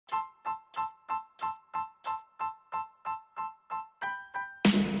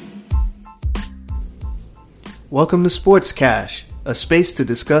Welcome to Sports Cash, a space to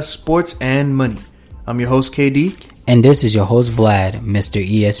discuss sports and money. I'm your host, KD. And this is your host, Vlad, Mr.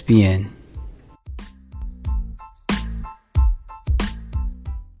 ESPN.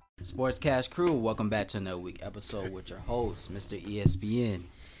 Sports Cash crew, welcome back to another week episode with your host, Mr. ESPN.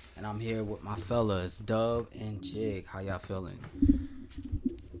 And I'm here with my fellas, Dub and Jig. How y'all feeling?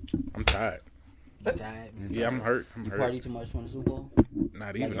 I'm tired. You tired? Yeah, I'm hurt. You party too much from the Super Bowl?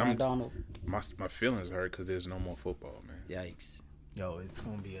 Not even. Like Donald? My feelings hurt because there's no more football, man. Yikes. Yo, it's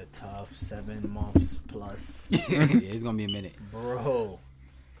going to be a tough 7 months plus. Yeah, it's going to be a minute. Bro,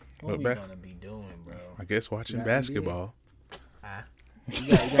 what we back- going to be doing, bro? I guess watching got basketball. You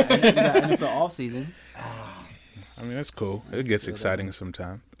got NFL off season. I mean, that's cool. It gets exciting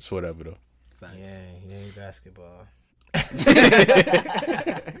sometimes. It's whatever, though. Yeah, basketball.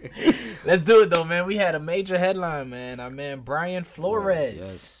 Let's do it, though, man. We had a major headline, man. Our man Brian Flores.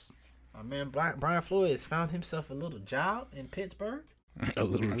 Yes. Our man Brian Flores found himself a little job in Pittsburgh. A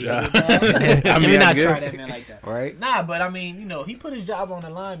little job. I mean, not guess. try that man like that. Right? Nah, but I mean, he put his job on the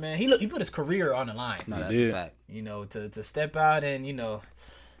line, man. He put his career on the line. No, that's did. a fact. To step out and,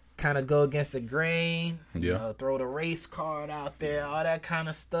 kind of go against the grain, Yeah. throw the race card out there, all that kind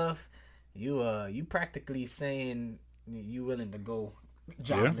of stuff. You practically saying you willing to go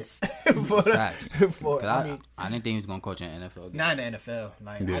jobless. Facts. I mean, I didn't think he was going to coach in the NFL again. not in the NFL.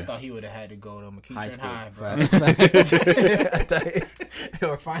 Like, Yeah. I thought he would have had to go to High McEachern school. High, bro. Facts.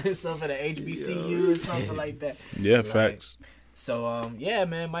 Or find himself at an HBCU or something like that. Yeah, Like, facts. So,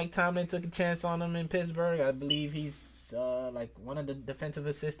 man, Mike Tomlin took a chance on him in Pittsburgh. I believe he's like one of the defensive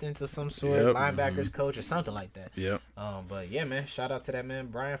assistants of some sort, Yep. linebackers coach or something like that. Yep. But yeah, man, shout out to that man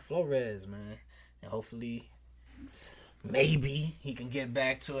Brian Flores, man, and hopefully, maybe he can get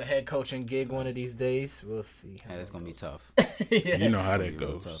back to a head coaching gig one of these days. We'll see. Yeah, it's going to be tough. You know how that It's gonna be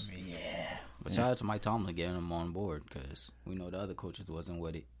real goes. tough. Yeah. But shout out to Mike Tomlin getting him on board because we know the other coaches wasn't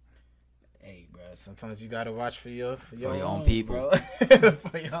with it. Hey, bro. Sometimes you gotta watch for your your own own people. bro.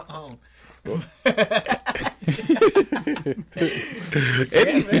 For your own.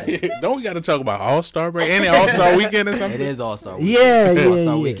 Don't we got to talk about All-Star break? Any All-Star weekend or It something? is All-Star Yeah, Weekend. yeah,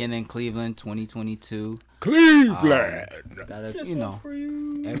 All-Star yeah. Weekend in Cleveland 2022. Cleveland. Gotta, This you know. one's for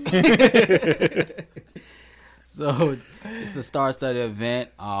you. So it's a star-studded event.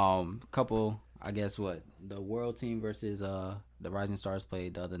 Couple, I guess the World Team versus the Rising Stars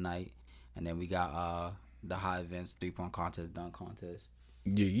played the other night, and then we got the high events, 3-point contest, dunk contest,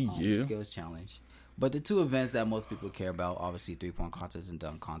 Yeah. skills challenge. But the two events that most people care about, obviously 3-point contest and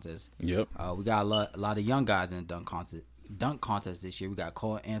dunk contest. Yep. We got a lot of young guys in the dunk contest this year. We got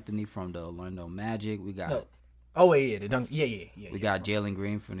Cole Anthony from the Orlando Magic. We got Oh wait, yeah, the dunk. Yeah. we got Jalen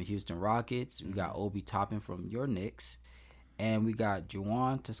Green from the Houston Rockets. We got Obi Toppin from your Knicks, and we got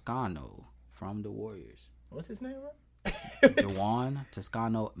Juwan Toscano from the Warriors. What's his name, bro? Juwan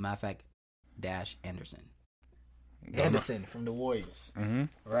Toscano, matter of fact, Dash Anderson. Anderson from the Warriors. Mm-hmm.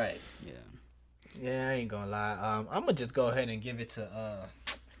 Right. Yeah, Yeah, I ain't gonna lie. I'm gonna just go ahead and give it to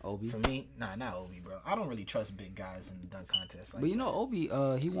Obi. for me. Nah, not Obi, bro. I don't really trust big guys in the dunk contest. Like But you know, Obi,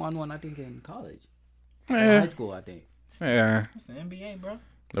 he won one I think in college, Yeah. high school, I think. Yeah. it's the NBA, bro.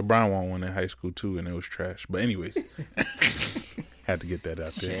 LeBron won one in high school, too, and it was trash. But anyways, had to get that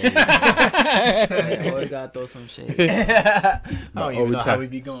out there. Shade. Always gotta throw some shade. I don't even know overtime. how we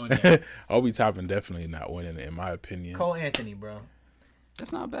be going there. Obi Toppin definitely not winning, in my opinion. Cole Anthony, bro.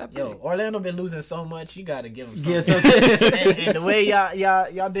 That's not a bad pick. Yo, Orlando been losing so much. You gotta give him something. Yeah, so and the way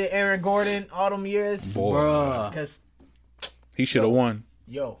y'all did Aaron Gordon all them years, Boy, bruh. because he should have won.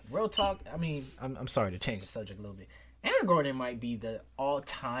 yo, real talk. I mean, I'm sorry to change the subject a little bit. Aaron Gordon might be the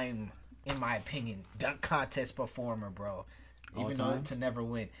all-time, in my opinion, dunk contest performer, bro. Even though All-time? to never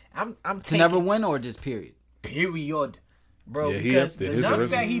win. I'm To taking never win or just period? period, bro. Yeah, he because up there. the His dunks original-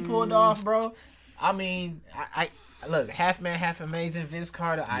 that he pulled off, bro. I mean, I look, half man, half amazing. Vince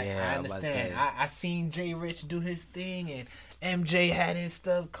Carter. I Yeah, I was about to understand. say. I seen Jay Rich do his thing, and MJ had his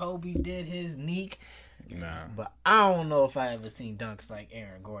stuff. Kobe did his neek. Nah. But I don't know if I ever seen dunks like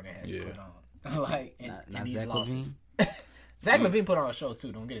Aaron Gordon has Yeah. put on. Like in Not these Zach losses. Zach LaVine put on a show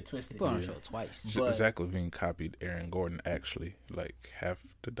too. Don't get it twisted. Put on a show twice. But- Zach LaVine copied Aaron Gordon, actually, like half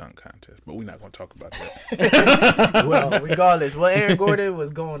the dunk contest. But we're not going to talk about that. Well, regardless, Aaron Gordon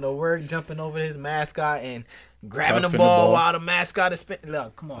was going to work, jumping over his mascot and grabbing the Cuffing the ball ball. while the mascot is spinning.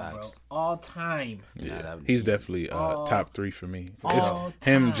 Look, come on, Facts. bro. All time. Yeah, that would he's be- definitely top 3 for me. all It's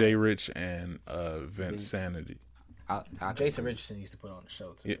him, time. Jay Rich, and Vince Sanity. I Jason Richardson used to put on the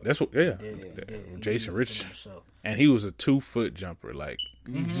show too. Yeah, that's what. Yeah, He Jason used to Rich, put on the show. and he was a 2-foot jumper. Like,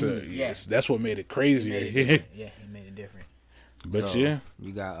 so Yeah. yes, that's what made it crazy. He made it different. Yeah, he made it different. But So, yeah,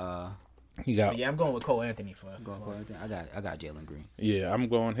 you got He got. But yeah, I'm going with Cole Anthony for. I got Jalen Green. Yeah, I'm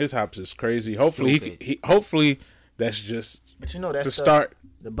going. His hops is crazy. Hopefully, Stupid. hopefully that's just But that's the start.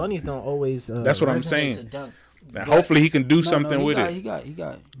 The bunnies don't always. That's what I'm resonate saying. to dunk. Now, hopefully, he can do No, something he with got,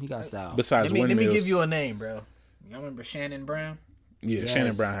 it. He got style. Besides Let me windmills. give you a name, bro. Y'all remember Shannon Brown? Yeah, Yes.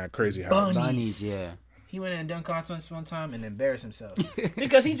 Shannon Brown had crazy hops. Bunnies, yeah. He went in a dunk contest one time and embarrassed himself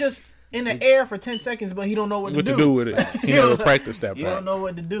because he just in the air for 10 seconds, but he don't know what What to do with it? He never practiced that You part. don't know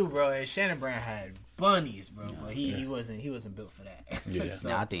what to do, bro. And Shannon Brown had bunnies, bro, but he wasn't built for that. Yeah. So,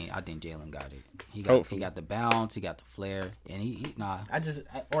 Nah, I think Jalen got it. He Hopefully. got the bounce, he got the flair, and he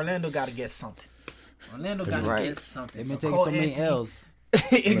Orlando got to get something. Orlando got to right. get something. They've been So taking Cole so many Anthony- L's.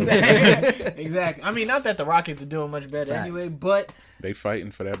 exactly. Exactly. I mean, not that the Rockets are doing much better Facts. anyway, but They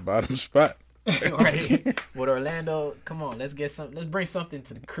fighting for that bottom spot. right with Orlando, come on, let's get something. Let's bring something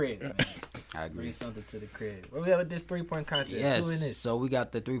to the crib, man. I agree. Bring something to the crib. Where we at with this 3-point contest? Yes. Who in this? So we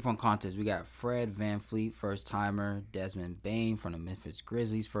got the 3-point contest. We got Fred VanVleet, first timer. Desmond Bain from the Memphis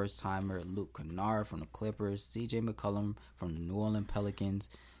Grizzlies, first timer. Luke Kennard from the Clippers. C.J. McCollum from the New Orleans Pelicans.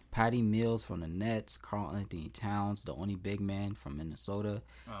 Patty Mills from the Nets. Karl Anthony Towns, the only big man from Minnesota.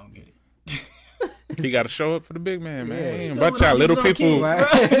 I don't get it. He got to show up for the big man, man. Yeah. It ain't Throw about it y'all on little these little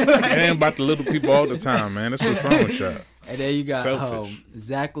people. kids, It ain't about the little people all the time, man. That's what's wrong with y'all. And then you got Selfish.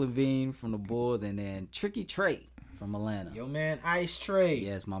 Zach LaVine from the Bulls, and then Tricky Trey from Atlanta. Yo, man, Ice Trey.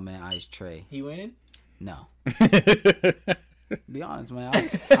 Yes, my man Ice Trey. He winning? No. Be honest, man.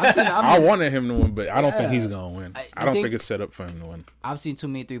 I wanted him to win, but I don't think Yeah. he's gonna win. I I don't think- think it's set up for him to win. I've seen too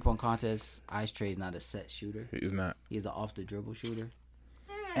many 3-point contests. Ice Trey is not a set shooter. He's not. He's an off the dribble shooter.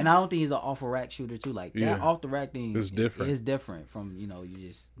 And I don't think he's an off the rack shooter too. Like Yeah. that off the rack thing It's different. Is different from you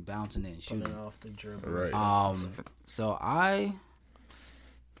just bouncing in and Pulling shooting. off the dribble. Right. So I'm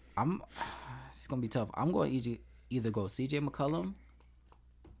it's gonna be tough. I'm going to either go C.J. McCollum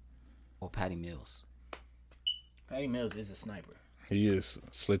or Patty Mills. Patty Mills is a sniper. He is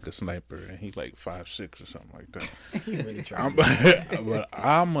a slicker sniper, and he like 5'6" or something like that. He really tries. But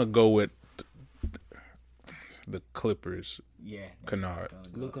I'm gonna go with the Clippers. Yeah. Kennard.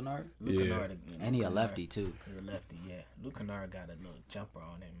 Luke Kennard, Luke Yeah. Kennard, and he a Kennard- lefty too. He's a lefty, yeah. Luke Kennard got a little jumper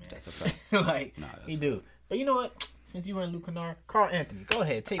on him, man. That's a fact. like Nah, that's he do. But you know what? Since you went Luke Kennard, Karl Anthony, go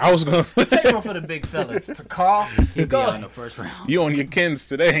ahead. Take I was gonna say, take one for the big fellas. To Karl, He'll be go out in ahead. the first round. you on your Kens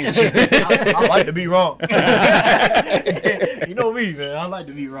today, ain't you? I like to be wrong. You know me, man. I like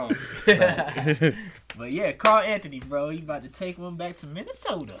to be wrong. But yeah, Karl Anthony, bro, he about to take one back to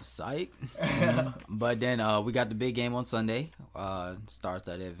Minnesota. Psych. But then we got the big game on Sunday. Starts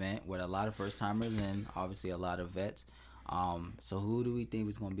that event with a lot of first timers and obviously a lot of vets. So who do we think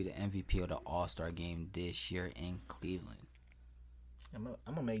is going to be the MVP of the All-Star game this year in Cleveland? I'm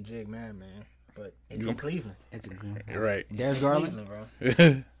gonna make Jig mad, man. But it's in Cleveland. It's a Right. There's It's in Garland.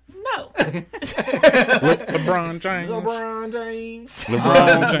 Cleveland, bro. No. LeBron James. LeBron James.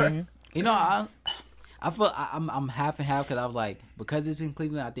 LeBron James. You know, I feel I'm half and half because I was like, because it's in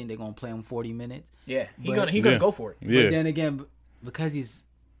Cleveland, I think they're going to play him 40 minutes. Yeah, he But- gonna Yeah. go for it. Yeah. But then again, because he's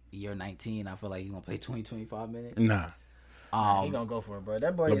year 19, I feel like he's going to play 25 minutes. Nah. He gonna go for it, bro.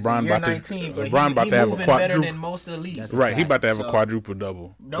 That boy LeBron is year about to- 19, but LeBron about he to have a moving better quadruple- than most of the league. That's a Right. He about to have So- a quadruple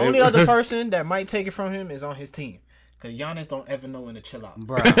double. The only other person that might take it from him is on his team. Because Giannis don't ever know when to chill out.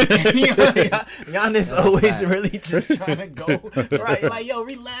 Bro. Giannis always fact. really just trying to go. Right, like, yo,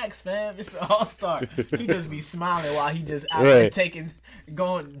 relax, fam. It's an all-star. He just be smiling while he just out there Right.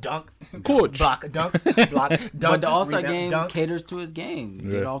 going dunk, Coach. block, dunk, block, dunk. But the All-Star rebound, game dunk. caters to his game.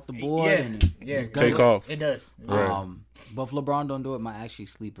 Get Yeah. off the board and Yeah, just Take go. off. It does. Right. But if LeBron don't do it, my actually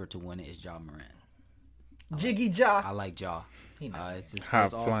sleeper to win it is Ja Morant. Jiggy Ja. I like Ja. He not It's his High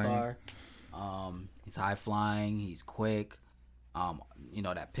first All-Star. He's high flying. He's quick.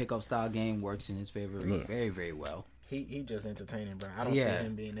 That pickup style game works in his favor very, very well. He just entertaining, bro. I don't Yeah. see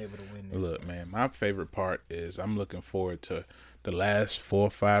him being able to win this. Look, man, my favorite part is I'm looking forward to the last 4 or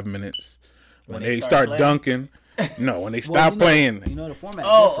 5 minutes when they start playing? dunking. No, when they Well, stop playing. You know the format.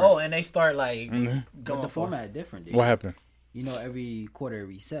 Different. And they start like But going the for format different. Dude. What happened? You know, every quarter it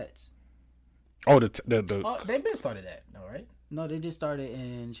resets. Oh, the Oh, they've been started that, no, right? No, they just started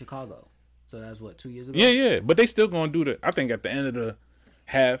in Chicago. So that's what, 2 years ago. yeah, but they still gonna do I think at the end of the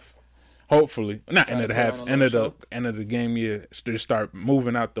half, hopefully not end of the to put half, on a end of little the end of the game. Yeah, they start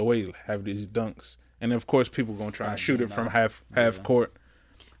moving out the way, have these dunks, and of course people gonna try and shoot it from half court.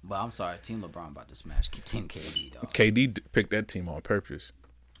 But I'm sorry, Team LeBron about to smash Team KD, dog. KD picked that team on purpose.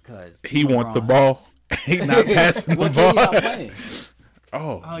 Because He want the ball. He not passing the Well, KD not ball. playing.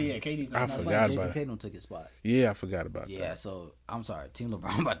 Oh yeah, KD's I not forgot playing. Jason about it. Tatum took his spot. Yeah, I forgot about Yeah, that. so I'm sorry, Team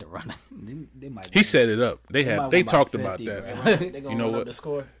LeBron about to run. They might. He set it up. They might they win by talked 50, about that. bro. They gonna You know run what? up the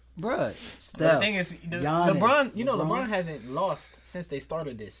score. Bruh, But Steph. the thing is, Giannis, LeBron, LeBron hasn't lost since they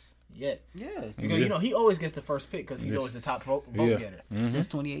started this yet. Yeah, He always gets the first pick because he's always the top vote getter. since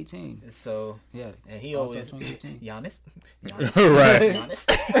 2018. So, Yeah, and he All-Star always 2018. Giannis. Right. Giannis.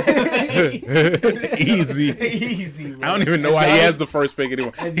 Easy. Easy. I don't even know why he has the first pick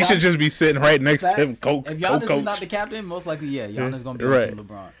anymore. He should just be sitting right next to him, If Giannis is coach. not the captain, most likely, Giannis gonna be Right. on Team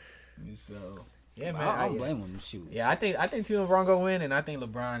LeBron. So, yeah, man. I don't blame him. Shoot. Yeah, I think Team LeBron gonna win, and I think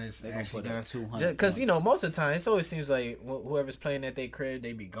LeBron is They're gonna actually put gonna up 200 because points. most of the time it always seems like whoever's playing at their crib,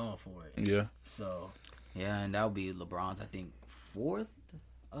 they be going for it. Yeah. So Yeah, and that would be LeBron's, I think, 4th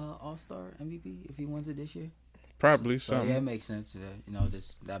All-Star MVP if he wins it this year. Probably So yeah, it something. makes sense.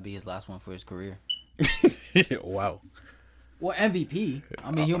 That'd be his last one for his career. Wow. Well, MVP.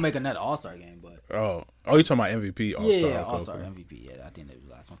 I mean, he'll make another All-Star game, but Oh, you talking about MVP All-Star? yeah, Okay, All-Star okay. MVP. Yeah, I think that was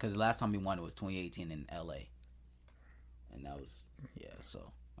the last one because the last time he won it was 2018 in LA, and that was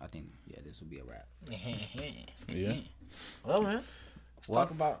So I think this will be a wrap. Yeah. well, man, let's What? talk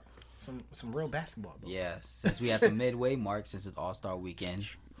about some real basketball. Though. Yeah, since we at the midway mark, since it's All-Star weekend,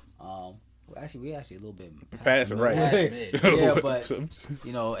 we actually a little bit Pass the right. midway. Mid. Yeah, but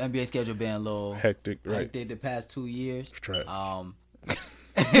NBA schedule been a little Hectic, right? hectic the past 2 years. Trash.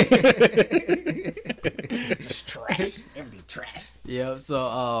 Just trash. Everything trash. Yeah,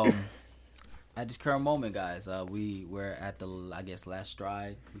 so at this current moment, guys, we're at the last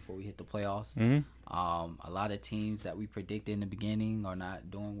stride before we hit the playoffs. Mhm. A lot of teams that we predicted in the beginning are not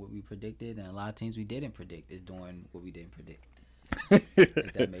doing what we predicted, and a lot of teams we didn't predict is doing what we didn't predict.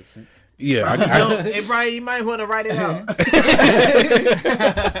 If that makes sense. Yeah. Hey, Brian, you might want to write it out.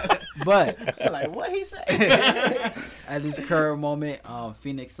 But Like what he said. at this current moment,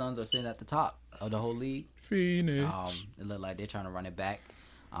 Phoenix Suns are sitting at the top of the whole league. Phoenix. It looked like they're trying to run it back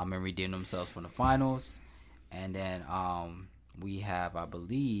and redeem themselves from the finals. And then we have, I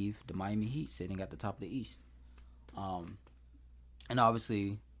believe, the Miami Heat sitting at the top of the East. And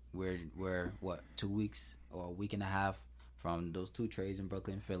obviously, we're 2 weeks or a week and a half from those 2 trades in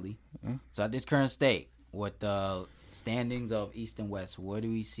Brooklyn and Philly. So at this current state, with the standings of East and West, where do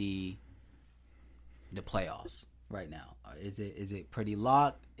we see the playoffs right now? Is it pretty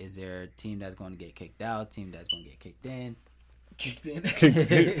locked? Is there a team that's going to get kicked out? Team that's going to get kicked in?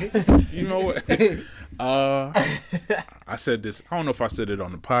 You know what? I said this. I don't know if I said it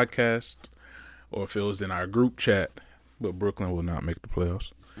on the podcast or if it was in our group chat, but Brooklyn will not make the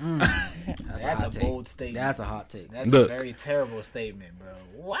playoffs. That's a hot take. bold statement. That's a hot take. That's Look. a very terrible statement, bro.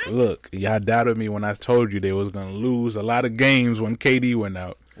 What? Look, y'all doubted me when I told you they was gonna lose a lot of games when KD went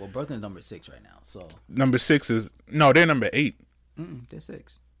out. Well, Brooklyn's number 6 right now, so Number 6 is they're number 8. they're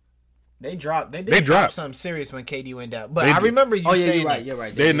 6. They dropped. They They dropped dropped. something serious when KD went down. But They I did. remember you Oh yeah, saying you're right. that. You're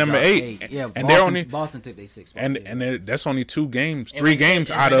right. They're They number dropped 8. Yeah, And Boston, they're only Boston took their 6th. and that's only 2 games, And 3 when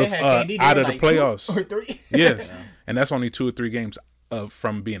games and out when of they had KD, they out were of the like 2 playoffs. or 3. Yes, and that's only 2 or 3 games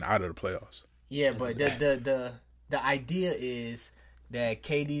from being out of the playoffs. Yeah, but the idea is that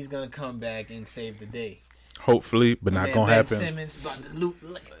KD's gonna come back and save the day. Hopefully, but not Man, gonna Ben happen. Simmons about to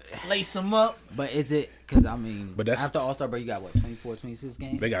lace him up. But is it because But that's- after All Star break, you got what 24, 26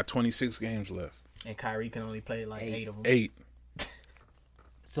 games? They got 26 games left. And Kyrie can only play like 8 of them. 8.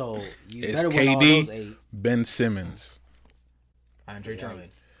 So you It's better win all KD, those 8. Ben Simmons. Andre Yikes. Drummond.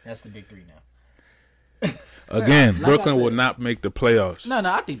 That's the big 3 now. Again, Like I Brooklyn will said- not make the playoffs. No,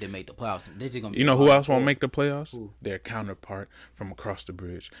 I think they make the playoffs. They're just gonna. Be You know who else won't make the playoffs? Who? Their counterpart from across the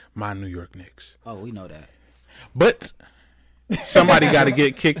bridge, my New York Knicks. Oh, we know that. But somebody got to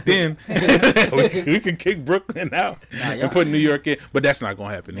get kicked in. we can kick Brooklyn out y'all- and put New York in, but that's not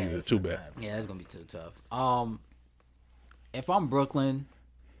gonna happen either. Too bad. Yeah, that's gonna be too tough. If I'm Brooklyn,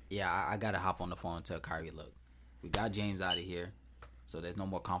 I gotta hop on the phone and tell Kyrie, look, we got James out of here, so there's no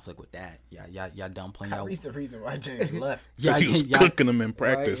more conflict with that. Y'all done playing. Kyrie's the reason why James left. Because he was cooking them in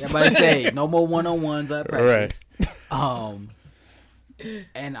practice. Right? Everybody say no more 1-on-1s at practice.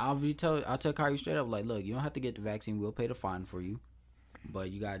 And I'll tell Kyrie straight up, like, look, you don't have to get the vaccine. We'll pay the fine for you, but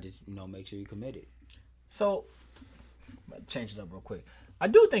you gotta just make sure you're committed. So, change it up real quick. I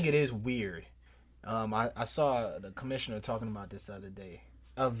do think it is weird. I saw the commissioner talking about this the other day.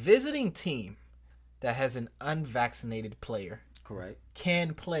 A visiting team that has an unvaccinated player Correct.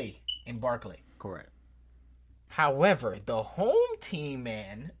 can play in Barclay. Correct. However, the home team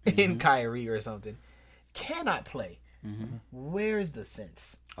man in Kyrie or something cannot play. Where's the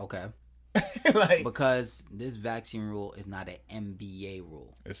sense? Okay. Like, Because this vaccine rule is not an NBA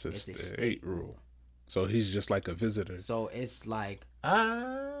rule. It's a state state rule. So he's just like a visitor. So it's like,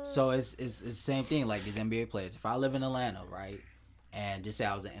 ah, so it's the same thing like these NBA players. If I live in Atlanta, right, and just say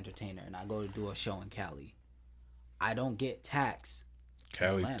I was an entertainer and I go to do a show in Cali, I don't get taxed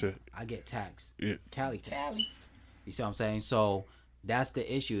Cali Atlanta, to I get taxed. yeah. Cali tax. You see what I'm saying? So that's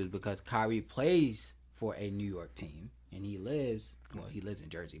the issue, is because Kyrie plays for a New York team and he lives in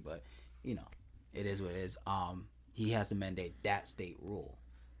Jersey, but you know, it is what it is. He has to mandate that state rule.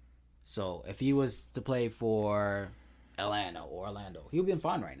 So if he was to play for Atlanta or Orlando, he would be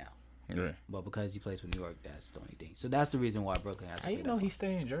fine right now. Right. But because he plays for New York, that's the only thing. So that's the reason why Brooklyn has to How pay you that know fine. he's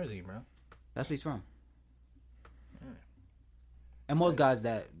staying in Jersey, bro? That's where he's from. And most guys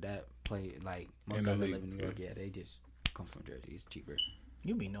that play, like, most In the guys that league, live in New York, yeah, they just come from Jersey. It's cheaper.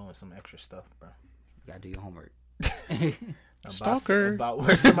 You be knowing some extra stuff, bro. You gotta do your homework. Stalker. About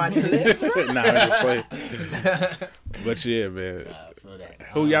where somebody lives. Nah, I'm just playing. But yeah, man. I feel that.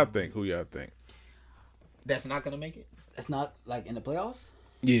 Who y'all think? That's not gonna make it. It's not like in the playoffs.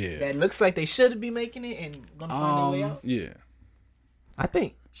 Yeah. That looks like they should be making it and gonna find their way out. Yeah. I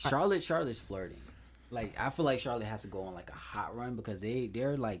think. Charlotte's flirting. Like, I feel like Charlotte has to go on like a hot run because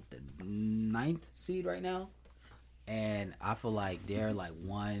they're like the 9th seed right now, and I feel like they're like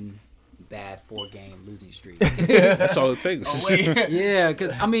one bad 4-game losing streak. That's all it takes. Oh, wait. Yeah,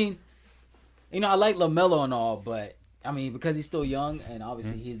 because I mean, you know, I like LaMelo and all, but I mean, because he's still young and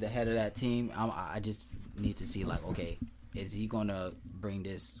obviously he's the head of that team, I just need to see, like, okay, is he gonna bring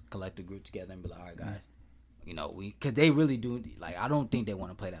this collective group together and be like, all right, guys, you know, because they really do. Like, I don't think they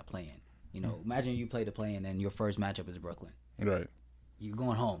want to play that play-in. You know, imagine you play the play-in and your first matchup is Brooklyn. Right. You're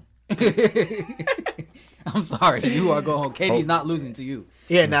going home. I'm sorry, you are going home. KD's not losing to you.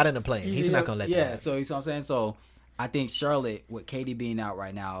 Yeah, not in the play. He's not gonna let that. Yeah, happen. so you see what I'm saying? So I think Charlotte, with KD being out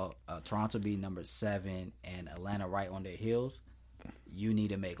right now, Toronto being number 7, and Atlanta right on their heels, you need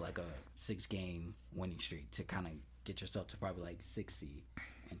to make like a 6-game winning streak to kind of get yourself to probably like 6th seed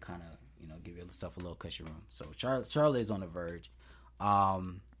and kind of, you know, give yourself a little cushion room. So Charlotte is on the verge.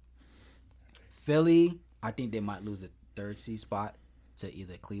 Philly, I think they might lose a 3rd seed spot to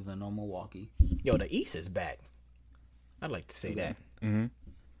either Cleveland or Milwaukee. Yo, the East is back. I'd like to say that. Mm-hmm.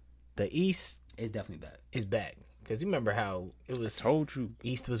 The East It's definitely bad. is back. Because you remember how it was Told you.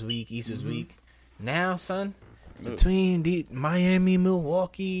 East was weak, weak. Now, son, between the Miami,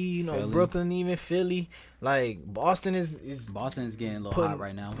 Milwaukee, you know, Philly. Brooklyn, even Philly, like Boston is Boston is getting a little putting, hot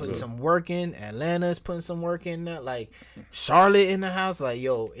right now. putting some work in. Atlanta's putting some work in now. Like Charlotte in the house, like,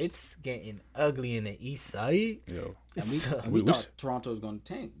 yo, it's getting ugly in the East Side. Yo. And we- we thought Toronto was going to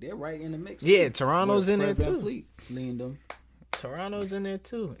tank. They're right in the mix. Yeah, Toronto's in there Fred too. VanVleet leaned them. Toronto's in there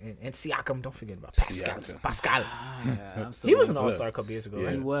too, and Siakam. Don't forget about Pascal. Siakam. Pascal. I'm still He was an waiting All Star a couple years ago, Yeah. for-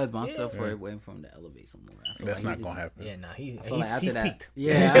 He right? was, but I'm Yeah. still for waiting for him to elevate some more. I feel That's like not he going to just- happen. Yeah, nah, I feel like after he's that, peaked.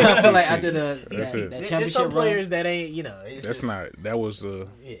 yeah, I feel like after That's that it. that There's championship some run, players that ain't, you know. It's That's just, not. That was.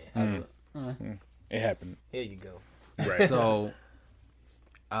 Yeah, It happened. here you go. Right. So,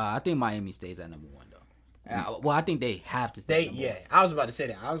 I think Miami stays at number 1 though. Well, I think they have to stay. They at number yeah, I was about to say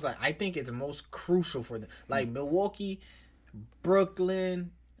that. I was like, I think it's most crucial for them. Like Milwaukee,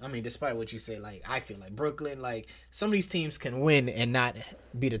 Brooklyn. I mean, despite what you say, like I feel like Brooklyn, like some of these teams can win and not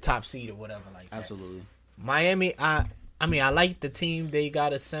be the top seed or whatever. Like that. Absolutely. Miami, I mean, I like the team they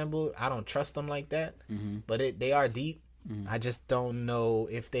got assembled. I don't trust them like that, but they are deep. I just don't know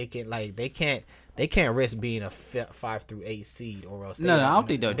if they can. Like they can't risk being a 5 through 8 seed or else. No, I don't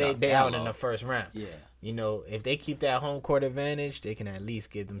think they'll drop they that out low. in the first round. Yeah, You know, if they keep that home court advantage, they can at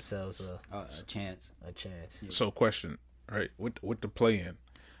least give themselves a chance. a chance. So, question, right? With the play-in,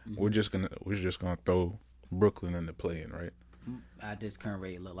 we're just gonna throw Brooklyn in the play-in, right? At this current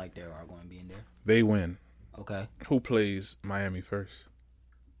rate, it look like they are going to be in there. They win. Okay, Who plays Miami first?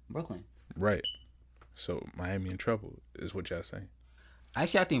 Brooklyn. Right. So Miami in trouble is what y'all saying.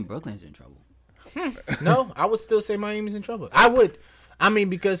 Actually, I think Brooklyn's in trouble. No, I would still say Miami's in trouble. I would. I mean,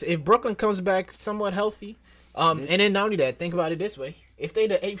 because if Brooklyn comes back somewhat healthy, and then not only that, think about it this way: if they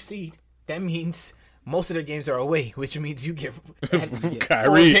the 8th seed, that means most of their games are away, which means you get 4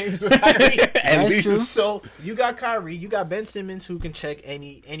 Kyrie. games with Kyrie. That's least. true. So you got Kyrie, you got Ben Simmons who can check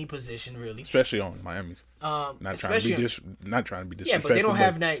any position really. Especially on Miami's. Not trying to especially- be not trying to be Yeah, disrespectful. but they don't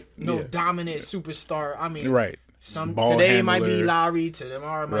have that yeah. dominant superstar. I mean, Right. Some Ball today it might be handler. Lowry,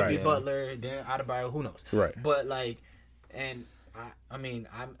 tomorrow it might be Right. Butler, then Adebayo, who knows? Right. But like, and I mean,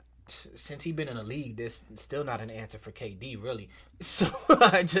 since he's been in the league, this still not an answer for KD really. So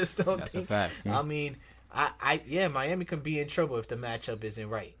I just don't That's a think. fact. I mean, yeah, Miami can be in trouble if the matchup isn't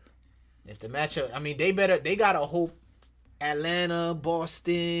right. If the matchup, I mean, they gotta hope Atlanta,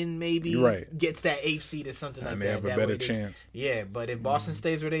 Boston, maybe Right. gets that 8th seed or something like And that. they have a That better way they- chance. Yeah, but if Boston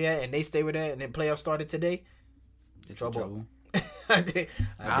stays where they at and they stay where they at, and then playoffs started today, It's trouble. trouble. I think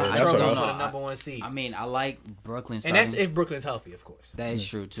I just trouble don't for know. the number 1 seed. I mean, I like Brooklyn And starting. that's if Brooklyn's healthy, of course. That is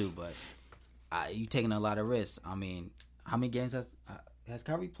true too, but you taking a lot of risks. I mean, how many games have has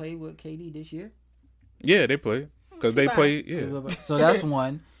Kyrie played with KD this year? Yeah, they play because they play. Yeah, So that's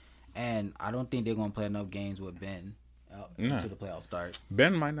one, and I don't think they're gonna play enough games with Ben until the playoffs start.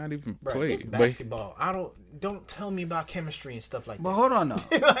 Ben might not even play. It's basketball. Don't tell me about chemistry and stuff like But that. hold on,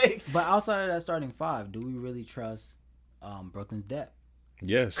 though. Like, But outside of that starting five, do we really trust Brooklyn's depth?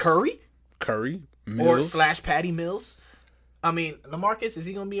 Yes, Curry Mills. or / Patty Mills. I mean, LaMarcus, is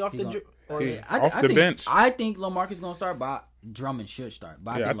he gonna be off the? Off the bench. I think LaMarcus is gonna start, but Drummond should start.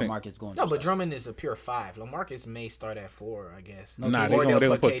 But I think LaMarcus is going to No, but start. Drummond is a pure 5. LaMarcus may start at 4, I guess. Nah, they're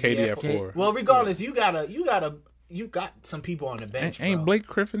gonna put KD at 4. Well, regardless, you got some people on the bench. Ain't bro. Blake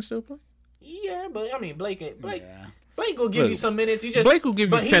Griffin still playing? Yeah, but I mean, Blake Yeah. will give you some minutes. Blake will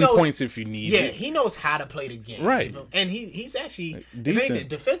give you 10 points if you need it. Yeah, he knows how to play the game. Right. And he's actually Decent.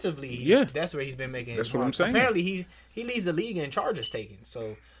 defensively. That's where he's been making. That's his what I'm mark. saying. Apparently, he leads the league in charges taken.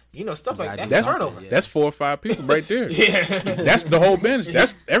 So stuff like Yeah, that's turnover. That's 4 or 5 people right there. Yeah, That's the whole bench.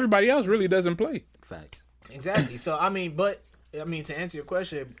 That's everybody else really doesn't play. Facts. exactly. So to answer your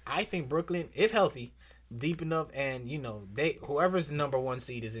question, I think Brooklyn, if healthy, deep enough, and whoever's the number 1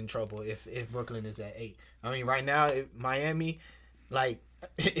 seed is in trouble if Brooklyn is at 8. I mean, right now, Miami, like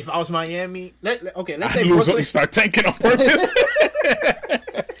if I was Miami, let's say You Brooklyn. start tanking on purpose.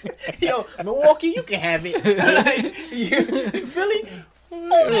 Yo, Milwaukee, you can have it. Philly,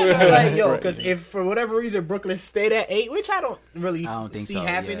 because if for whatever reason Brooklyn stayed at 8, which I don't think see so,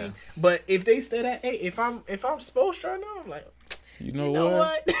 happening, yeah. but if they stayed at 8, if I'm Spoelstra right now, I'm like, You you know know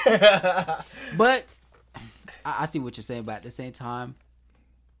what? what? But I see what you're saying. But at the same time,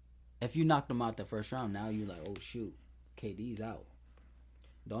 if you knock them out the first round, now you're like, oh shoot, KD's out.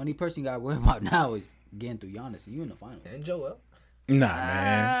 The only person you got to worry about now is getting through Giannis, and you in the finals. And Joel. Nah,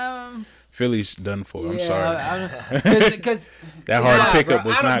 man. Philly's done for. I'm Yeah, sorry. Because That hard pickup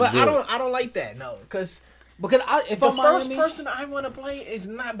was not good. I don't like that. No, because if the I'm first Miami, person I want to play is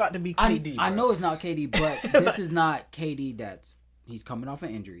not about to be KD. I bro. know it's not KD, but this is not KD he's coming off an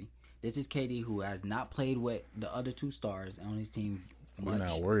injury. This is KD who has not played with the other 2 stars on his team We're much.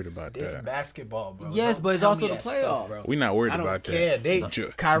 not worried about This that. basketball, bro. Yes, Don't but it's tell also me the that playoffs. stuff, bro. We're not worried I don't about care.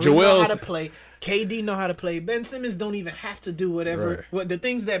 that. Kyrie know how to play. KD know how to play. Ben Simmons don't even have to do whatever. Right. What the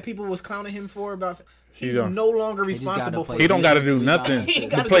things that people was clowning him for about. He's don't- no longer just responsible gotta for. He don't got to do He nothing. gotta- He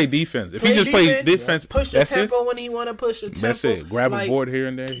gotta play defense. If he just play defense, push the that's it. tempo when he want to push the tempo. That's it. Grab a Like, board here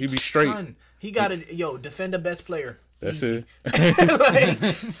and there. He be straight. Son, he got to defend the best player. That's Easy. it.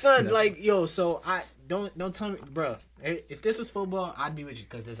 Like, son, so I don't tell me, bro. If this was football, I'd be with you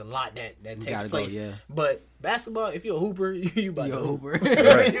because there's a lot that takes gotta go, place. yeah. But basketball, if you're a hooper, you about You're to a hoop. hooper.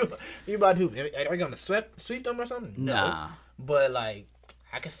 Right. you about to hoop. Are you gonna sweep them or something? Nah. No. But like,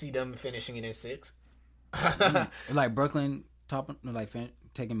 I could see them finishing it in 6. Like Brooklyn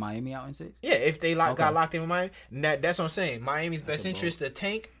taking Miami out in 6. Yeah, if they got Okay. locked in with Miami, that's what I'm saying. Miami's best interest to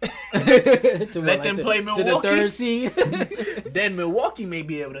tank. Let them play to the Milwaukee. 3rd seed. Then Milwaukee may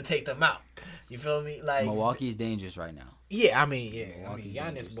be able to take them out. You feel me? Like Milwaukee's dangerous right now. Yeah, I mean, Milwaukee's Giannis,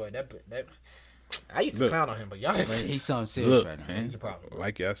 dangerous. boy, that I used to Look. clown on him, but But Giannis, he's something serious Look, right now. man, he's a problem.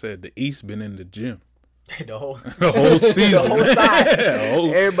 like I said, the East been in the gym the whole the whole season. the whole side,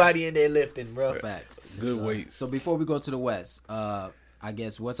 Oh, everybody in there lifting, bro. Facts. good weights. So before we go to the West, I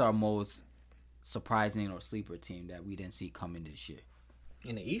guess what's our most surprising or sleeper team that we didn't see coming this year?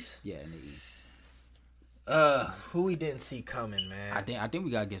 In the East, Yeah, in the East. who we didn't see coming, man. I think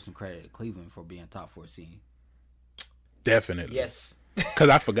we gotta give some credit to Cleveland for being top 4 seed. Definitely. Yes, Because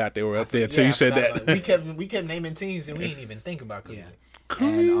I forgot they were up there until Yeah, you I said forgot about that. it. We kept naming teams and we didn't even think about Cleveland.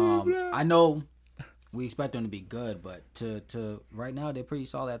 And I know we expect them to be good, but to right now they're pretty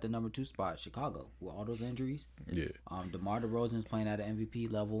solid at the number 2 spot. Chicago with all those injuries. Yeah. DeMar DeRozan's playing at an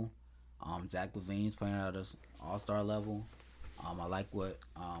MVP level. Zach LaVine's playing at an All-Star level. I like what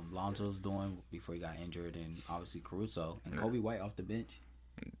Lonzo's doing before he got injured, and obviously Caruso and Kobe White off the bench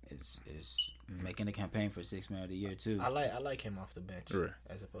is making a campaign for 6th Man of the Year too. I like him off the bench Right.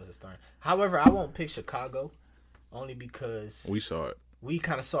 as opposed to starting. However, I won't pick Chicago only because We saw it. we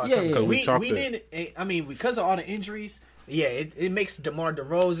kind of saw it Yeah, coming. yeah, yeah. We talked We it. didn't. I mean, because of all the injuries, yeah, it makes DeMar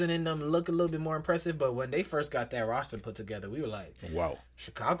DeRozan and them look a little bit more impressive. But when they first got that roster put together, we were like, Wow.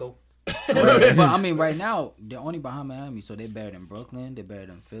 Chicago. But I mean, right now they're only behind Miami, so they're better than Brooklyn, they're better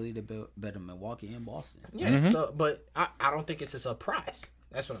than Philly, they're better than Milwaukee and Boston. Yeah. So, but I don't think it's a surprise.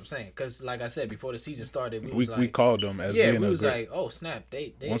 That's what I'm saying. Because, like I said, before the season started, we was We like, called them as yeah, being we a was great. like, oh snap,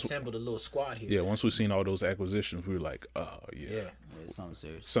 they Once- assembled a little squad here. Yeah, once we seen all those acquisitions, we were like, oh, yeah. Yeah. It's something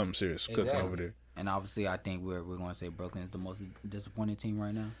serious. Something serious cooking Exactly. over there. And obviously, I think we're going to say Brooklyn is the most disappointing team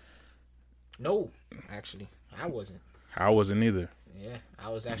right now. No, actually, I wasn't. I wasn't either. Yeah, I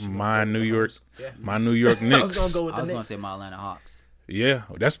was actually My gonna go New with the York, Hawks. Yeah, my New York I was Knicks. gonna go with I the was going to Knicks. say my Atlanta Hawks. Yeah,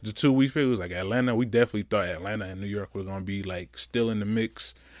 that's the 2 weeks. It was like Atlanta. We definitely thought Atlanta and New York were gonna be like still in the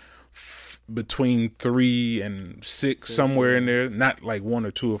mix between 3 and 6, somewhere in there. Not like 1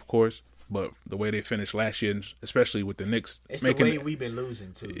 or 2, of course. But the way they finished last year, especially with the Knicks, it's the way we've been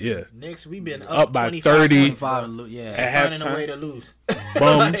losing too. Yeah, Knicks, we've been up by 30. at finding a way to lose.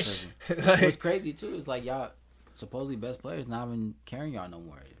 Bums. What's crazy too is like y'all supposedly best players not even carrying y'all no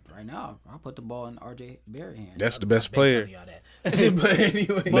more. Right now, I'll put the ball in RJ Barrett's hand. That's the best player. But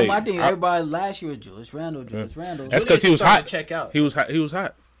anyway, but my thing, everybody last year was Julius Randle. That's because he was hot. Check out. He was hot. He was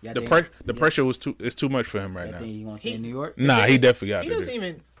hot. Yeah, the pressure was too much for him right now. Think he gonna stay in New York? Nah, he definitely got. He doesn't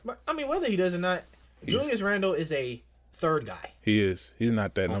even. I mean, whether he does or not, Julius Randle is a third guy. He is. He's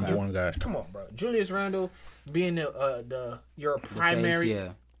not that number one guy. Come on, bro. Julius Randle being your primary. Face,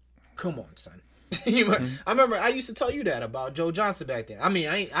 yeah. Come on, son. I remember I used to tell you that about Joe Johnson back then. I mean,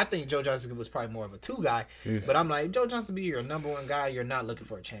 I think Joe Johnson was probably more of a 2 guy, but I'm like, Joe Johnson be your number 1 guy, you're not looking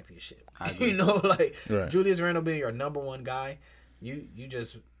for a championship. You know, like Julius Randle being your number 1 guy, you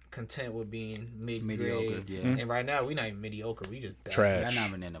just content with being mediocre. Yeah. And right now we're not even mediocre. We just bad. Trash. We're not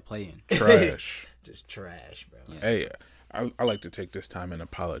even in the play-in. Trash. Just trash, bro. Yeah. Hey, I like to take this time and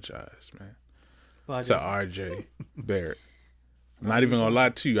apologize, man, to RJ Barrett. I'm not even gonna lie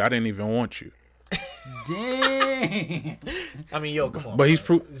to you. I didn't even want you. Dang. I mean, yo, come on. But he's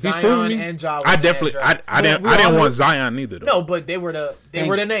Zion me. and Ja. I definitely, I didn't want Zion either. Though. No, but they were the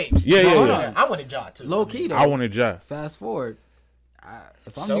names. Yeah. I wanted Ja too. Low key though. I wanted Ja. Fast forward.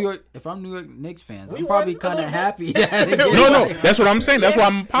 If I'm New York Knicks fans, I'm We probably won kind a of little happy. No, that's what I'm saying. That's why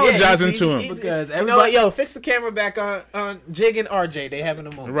I'm apologizing to him. Because everybody, fix the camera back on Jig and RJ. They having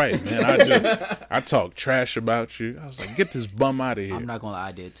a moment. Right, man. I talk trash about you. I was like, get this bum out of here. I'm not gonna lie,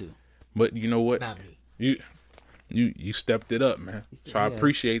 I did too. But you know what? Not me. You stepped it up, man. So I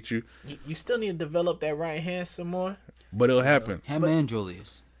appreciate you. You still need to develop that right hand some more. But it'll happen. Him and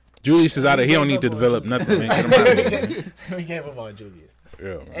Julius. Julius is out of here. He don't need to develop nothing, man. Get him out of here, man. We gave up on Julius.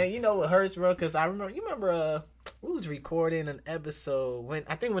 Yeah, man. And you know what hurts, bro? Because you remember we was recording an episode when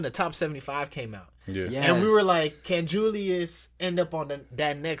the top 75 came out. Yeah. Yes. And we were like, can Julius end up on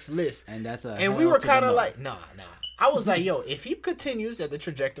that next list? And we were kind of like, nah. I was like, yo, if he continues at the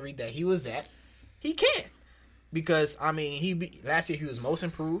trajectory that he was at, he can. Because, I mean, last year he was most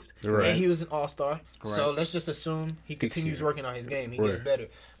improved, and he was an all-star. Correct. So let's just assume he continues working on his game. He gets better.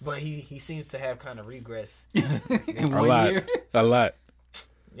 But he seems to have kind of regress. A lot.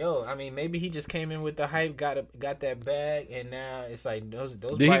 Yo, I mean, maybe he just came in with the hype, got that bag, and now it's like those.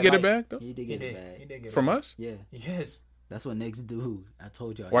 Did he get it back though? He did get it back. He did get from it us? Yeah. Yes. That's what Knicks do. I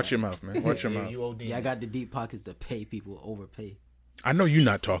told y'all. Watch your mouth, man. Watch your mouth. Yeah, I got the deep pockets to pay people, overpay. I know you're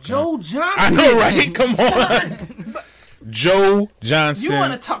not talking. Joe Johnson. I know, right? Come on. Joe Johnson. You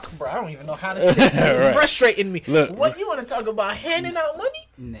want to talk, bro? I don't even know how to say it. Right. Frustrating me. Look, what you want to talk about? Handing out money?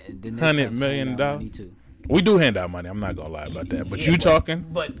 $100 million. We do hand out money. I'm not gonna lie about that. But you talking?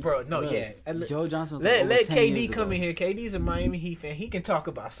 But bro, no, Look, yeah. Joe Johnson was let KD come in here. KD's a Miami Heat fan. He can talk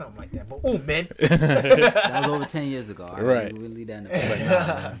about something like that. But man, that was over 10 years ago. Right. We'll leave that in the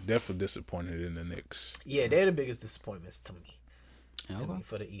past. Definitely disappointed in the Knicks. Yeah, they're the biggest disappointments to me. Okay.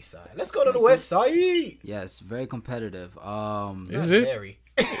 For the East Side. Let's go to the West Side. Yes, very competitive. Is it? Very.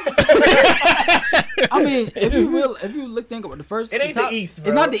 I mean, if you think about the first, it ain't the East, bro.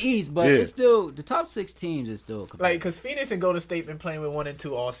 It's not the East, but it's still the top 6 teams is still competitive. Like, because Phoenix and Golden State been playing with 1 and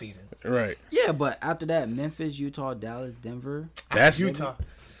 2 all season. Right. Yeah, but after that, Memphis, Utah, Dallas, Denver. That's Utah.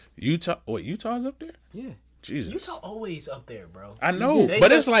 What, Utah's up there? Yeah. Jesus. Utah always up there, bro. I know,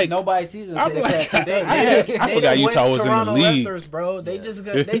 but it's like nobody sees them. I forgot Utah was in the league, Raptors, bro. They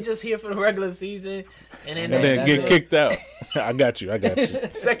just here for the regular season, and then get kicked out. I got you.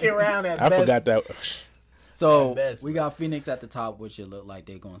 Second round at best. I forgot that. So we got Phoenix at the top, which it look like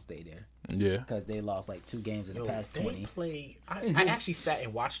they're gonna stay there. Yeah, because they lost like 2 games in the past 20. I actually sat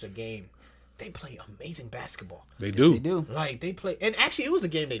and watched a game. They play amazing basketball. They do. They do. Like, they play... And actually, it was a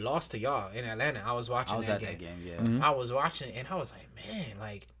game they lost to y'all in Atlanta. I was watching that game. That game, yeah. Mm-hmm. I was watching, and I was like, man,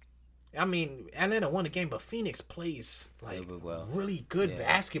 like... I mean, Atlanta won the game, but Phoenix plays, like, really good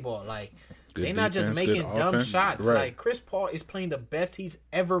basketball. Like, they're not just making dumb shots. Right. Like, Chris Paul is playing the best he's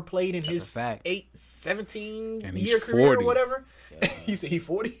ever played in his 17-year career or whatever. Yeah. You say he's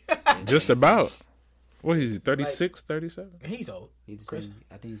 40? Just about. What is he, 36, 37? He's old. I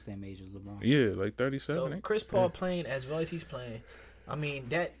think he's the same age as LeBron. Yeah, like 37. So Chris Paul playing as well as he's playing. I mean,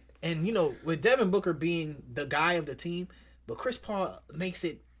 that... And, you know, with Devin Booker being the guy of the team, but Chris Paul makes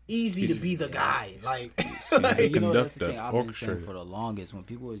it easy to be the guy. Like, You know, that's the conductor, thing I've been saying orchestrator. for the longest. When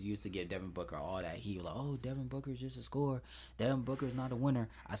people used to give Devin Booker all that heat, like, oh, Devin Booker's just a scorer. Devin Booker's not a winner.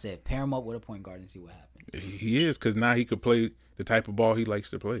 I said, pair him up with a point guard and see what happens. He is, because now he could play the type of ball he likes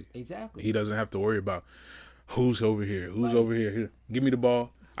to play. Exactly. He doesn't have to worry about who's over here, who's over here. Here, give me the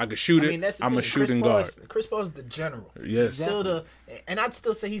ball. I can shoot it. that's the I'm a thing. shooting guard. Chris Paul is the general. Yes. Still and I'd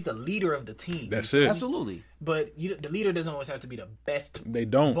still say he's the leader of the team. That's it. Absolutely. But the leader doesn't always have to be the best They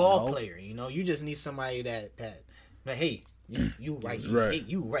don't. ball player. You know, you just need somebody that like, hey, you right here. Right. Hey,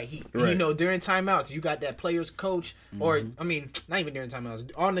 you right here. Right. You know, during timeouts, you got that player's coach, or I mean, not even during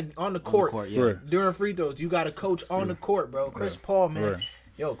timeouts, on the court. Yeah. Right. During free throws, you got a coach on the court, bro. Chris Paul, man. Right.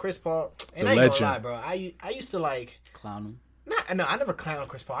 Yo, Chris Paul, and The I ain't legend. gonna lie, bro. I used to like. Clown him. No, I never clowned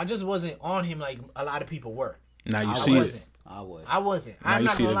Chris Paul. I just wasn't on him like a lot of people were. Now you I see wasn't. it. I wasn't. Now I'm you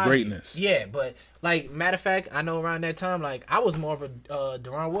not see gonna the lie to you. greatness. Yeah, but like matter of fact, I know around that time, like I was more of a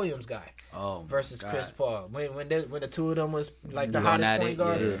Deron Williams guy Oh, my versus God. Chris Paul. When the two of them was like the Going hottest at point it,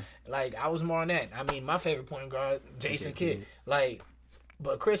 guard, yeah. like I was more on that. I mean, my favorite point guard, Jason Kidd. Like,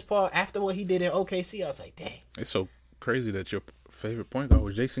 but Chris Paul, after what he did in OKC, I was like, dang. It's so crazy that your favorite point guard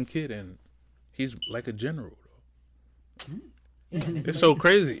was Jason Kidd, and he's like a general. It's so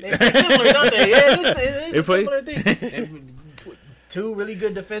crazy. They're similar, don't they? Yeah, it's They a play- similar thing. Two really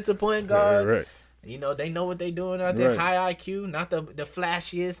good defensive point guards. Right. You know, they know what they're doing out there. Right. High IQ, not the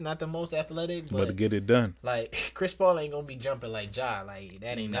flashiest, not the most athletic, But but, to get it done. like Chris Paul ain't gonna be jumping like Ja. Like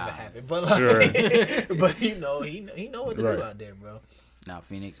that ain't never Nah. happened. But like, Right. but he know what to Right. do out there, bro. Now,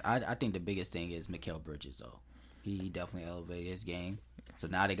 Phoenix, I think the biggest thing is Mikal Bridges, though. He definitely elevated his game. So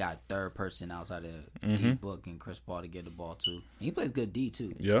now they got third person outside of D Book and Chris Paul to get the ball to. And he plays good D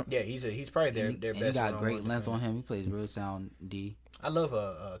too. Yep. Yeah, he's probably their And he best. got great one-on-one length defender. on him. He plays real sound D. I love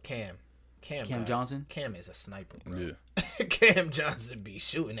Cam. Cam Johnson? Cam is a sniper, bro. Yeah. Cam Johnson be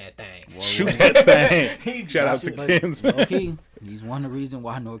shooting that thing. Shoot that thing. He Shout out to shoot- Kansas. Okay, he's one of the reasons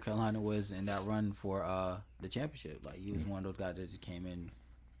why North Carolina was in that run for the championship. Like he was one of those guys that just came in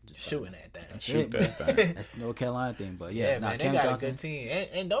just shooting that thing. That's Shoot it, that man. thing. That's the North Carolina thing. But Yeah, yeah, now man, they Cam got Johnson. a good team,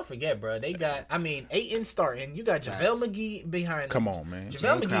 and don't forget, bro, they got. I mean, Ayton starting. You got JaVale Facts. McGee behind. Come them. on, man. JaVale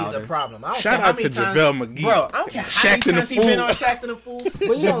Jay McGee is a Crowder. problem. I don't Shout care how out to many times, JaVale McGee. bro. I don't care how many Shaq to the times he been fool. on Shaq to the fool. But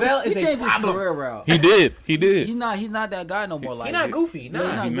you know, JaVale is he a changed his problem. career route. He did. He did. He's not that guy no more. Like He's not goofy. Yeah, Nah,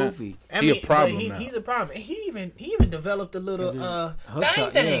 he's not he not. goofy. I He a mean, problem but now. he's a problem. And he even developed a little hook thing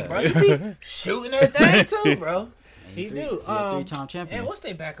shot, thing, yeah. bro. He be shooting that thing too, bro. He three- do. he a three-time champion. And what's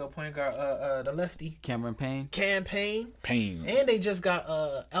their backup point guard? The lefty Cameron Payne. campaign. Pain. And they just got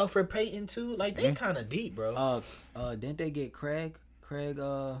Alfred Payton too. Like they kind of deep, bro. Didn't they get Craig?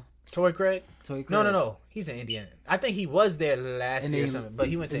 Toy Craig? Toy Craig. No. He's in Indiana. I think he was there last And year or he something, but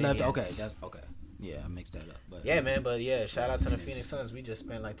he went to left. Indiana. Okay, that's okay. Yeah, I mixed that up. But Yeah, man. But yeah, shout out to the Phoenix Suns. We just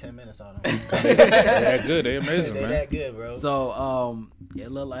spent like 10 minutes on them. They that good. They amazing, They man. that good, bro. So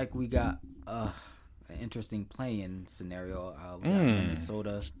it looked like we got an interesting playing scenario. We got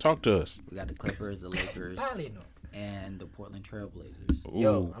Minnesota. Talk to us. We got the Clippers, the Lakers, Probably no. and the Portland Trailblazers. Ooh,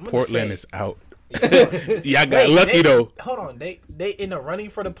 Yo, I'ma just Portland say- is out. Y'all got lucky though. Hold on, they in the running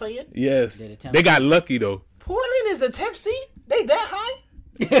for the play-in. Yes, They're the 10th they got lucky though. Portland is the 10th seed. They that high?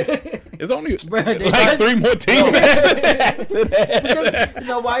 It's only Bruh, they like got- 3 more teams. You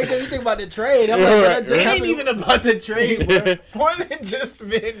know why you think about the trade? I'm Right, like, right. that It just ain't even about the trade, bro. Portland just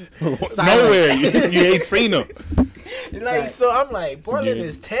been Nowhere. You ain't seen them. like. So I'm like, Portland Yeah.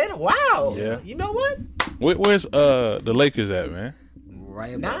 is 10. Wow. Yeah. You know what? Where's the Lakers at, man?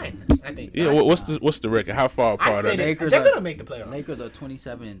 right about 9. I think. Yeah, 9. what's the record? How far I apart are say they? Lakers they're are- gonna make the playoffs. Lakers are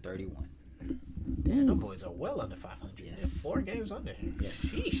 27 and 31. Damn, them boys are well under 500. Yes. They're 4 games under.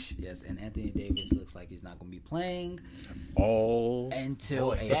 Sheesh. Yes, and Anthony Davis looks like he's not going to be playing All until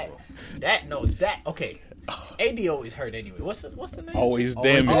Boy, April. okay. AD always hurt anyway. What's the name? always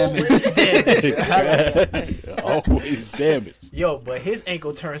Always damaged. Damaged. Always damaged. Yo, but his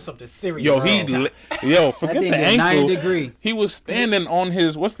ankle turned something serious. Yo, That forget thing the is 90 ankle. degree. He was standing on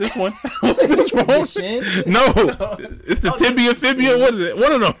his. What's this one? What's this one? Shin? No, it's the tibia fibia. What is it?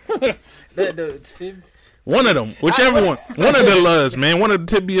 One of them. It's fib- One of them. Whichever one. One of the luz, man. One of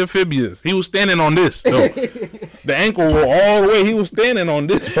the tibia fibias. He was standing on this. Though. The ankle were all the way. He was standing on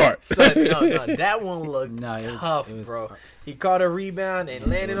this part. Son, no, that one looked No, it was- tough, it was bro. hard. He caught a rebound and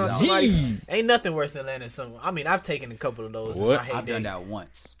landed on was somebody. Yee. Ain't nothing worse than landing some. I mean, I've taken a couple of those. What? In my I've heyday. done that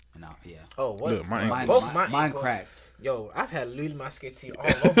once. And yeah. Oh, what? Look, my ankle. Both my mine ankles. cracked. Yo, I've had Louis Masqueti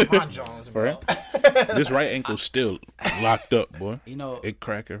all over my Jones, bro. This right ankle's still locked up, boy. You know, It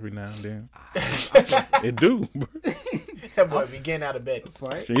crack every now and then. It do, bro. That boy be getting out of bed.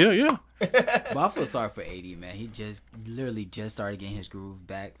 right? Yeah. But I feel sorry for AD, man. He just literally just started getting his groove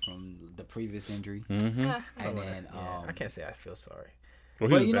back from the previous injury, Mm-hmm. and then I can't say I feel sorry. Well,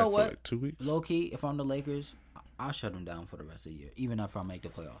 But he was you back know for what? like 2 weeks. low key, if I'm the Lakers, I'll shut him down for the rest of the year, even if I make the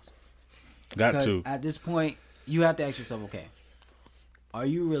playoffs. Got Because to. at this point, you have to ask yourself, okay, are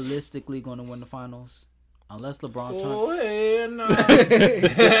you realistically going to win the finals? Unless LeBron turns, Oh, hey,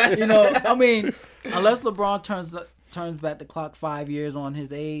 no. you know, I mean, unless LeBron turns back the clock 5 years on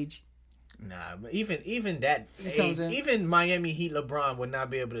his age. Nah, but even that, You see what I'm saying? even Miami Heat LeBron would not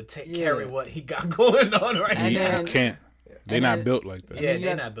be able to Yeah. carry what he got going on right And He now. then- can't. They and not then- built like that. Yeah, then you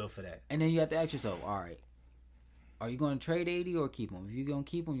they're got- not built for that. And then you have to ask yourself, all right, are you going to trade AD or keep him? If you're going to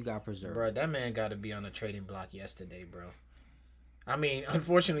keep him, you got to preserve Bro, him. that man got to be on the trading block yesterday, bro. I mean,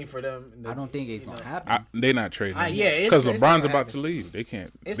 unfortunately for them, I don't think it's going to happen. They not trading. yeah, it's because not LeBron's gonna about happen. to leave. They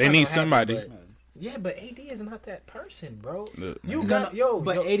can't. It's They not need gonna somebody. happen, yeah, but AD is not that person, bro. Look, You man. got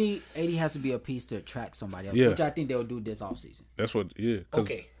But yo. 80 has to be a piece to attract somebody else, Yeah. which I think they'll do this offseason. That's what. Yeah. 'Cause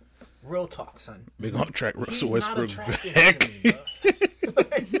Okay, real talk, son. they gonna track He's Russell not Westbrook attractive back. to me,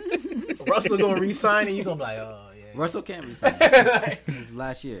 bro. Russell gonna resign, and you gonna be like, oh yeah. Russell can't resign him.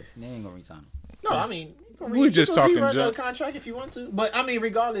 Last year. They ain't going to resign him. No, I mean, you can We just talking rerun the junk. contract if you want to. But I mean,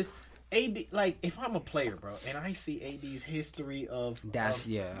 regardless, AD, like, if I'm a player, bro, and I see AD's history of That's, of,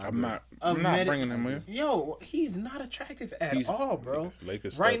 yeah. I I'm agree. not. of I'm not medi- bringing him in. Yo, he's not attractive at He's- all, bro.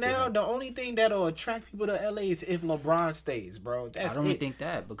 Lakers Right stuck with now, him. the only thing that'll attract people to LA is if LeBron stays, bro. That's I don't it. think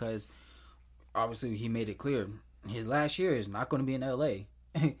that because obviously he made it clear his last year is not going to be in LA.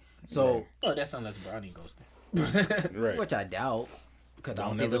 So, Oh, that's unless Bronny goes there. Right. which I doubt. Because I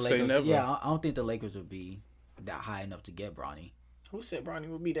Don't don't think the never say Lakers. never. Yeah, I don't think the Lakers would be that high enough to get Bronny. Who said Bronny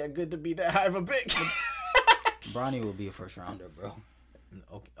would be that good to be that high of a pick? Bronny will be a first rounder, bro.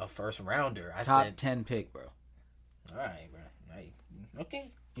 Okay, a first rounder. I Top said, 10 pick, bro. all right, bro. Hey,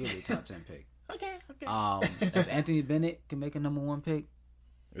 okay, He'll be a top 10 pick. okay. If Anthony Bennett can make a number 1 pick,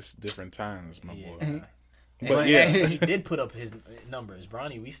 It's different times, my boy. Yeah. But yeah. he did put up his numbers.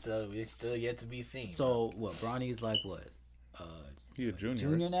 Bronny, it's still yet to be seen. so what? Bronny's like what? He a junior.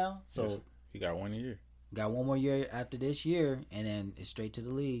 Junior right? now? So Yes. He got 1 year. got one more year after this year, and then it's straight to the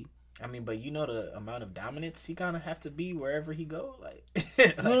league. I mean, but you know the amount of dominance he kind of have to be wherever he go.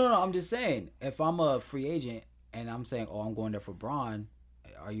 Like, No. I'm just saying, if I'm a free agent and I'm saying, oh, I'm going there for Bron,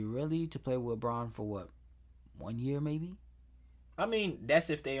 are you really to play with Bron for what? 1 year maybe? I mean, that's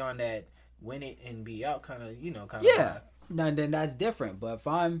if they on that win it and be out kind of, kind of. Yeah. Now then that's different. But if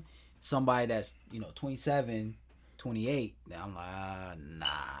I'm somebody that's 27, 28, then I'm like,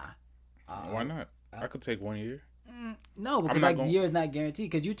 nah. Why not? I could take 1 year. No, because not like gonna- year is not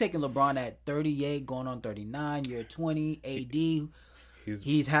guaranteed. Because you're taking LeBron at 38, going on 39, year 20. AD,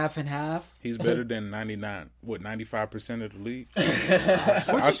 he's half and half. He's better than 95% of the league.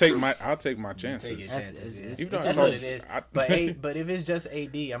 So I'll take my chances. Take your chances. It's- Yeah. Even though That's I what told- it is. I- But if it's just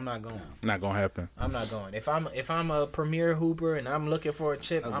AD, I'm not going. Not gonna happen. I'm not going. If I'm a premier hooper and I'm looking for a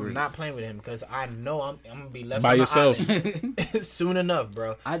chip, I'm Agreed. not playing with him because I know I'm gonna be left By on the yourself. island soon enough,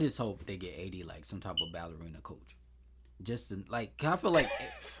 bro. I just hope they get AD like some type of ballerina coach. Just to, like, 'cause I feel like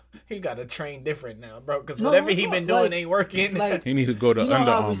He got to train different now, bro. Because No, whatever what's he up? been doing Like- ain't working. like He need to go to you know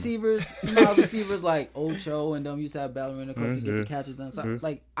Under how Armour. receivers like Ocho and them used to have ballerina coach to get the catches done. So,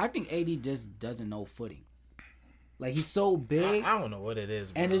 like, I think AD just doesn't know footing. Like, he's so big, I don't know what it is,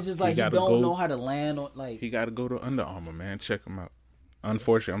 bro. and it's just like he gotta don't go- know how to land on like. He got to go to Under Armour, man. Check him out.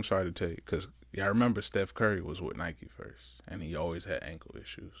 Unfortunately, I'm sorry to tell you, because I remember Steph Curry was with Nike first, and he always had ankle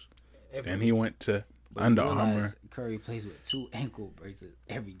issues. And he went to Under realize Armour. Curry plays with 2 ankle braces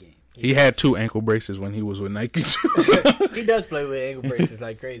every game. He had 2 ankle braces when he was with Nike. too. He does play with ankle braces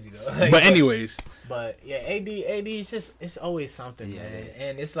like crazy though. Like, But anyways, But yeah, AD is just it's always something, Yeah, man. it is.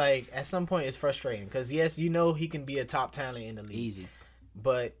 And it's like at some point it's frustrating because yes, he can be a top talent in the league, Easy.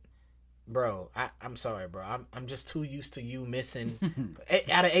 but bro, I'm sorry, bro. I'm just too used to you missing.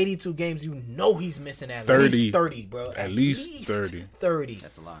 Out of 82 games, he's missing at 30. least 30, bro. At least 30. 30.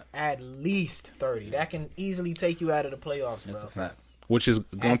 That's a lot. At least 30. That can easily take you out of the playoffs, bro. That's a fact. which is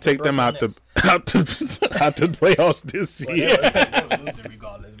gonna Ask the take them out Brooklyn the playoffs this But year. they were losing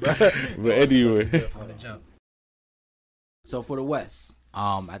regardless, bro. But anyway, From the jump. So for the West,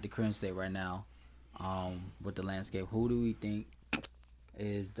 at the current state right now, with the landscape, who do we think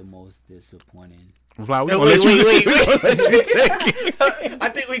is the most disappointing Vlad, we No, gonna let you wait. let you take it. I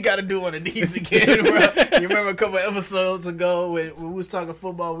think we got to do one of these again, bro. You remember a couple episodes ago when we was talking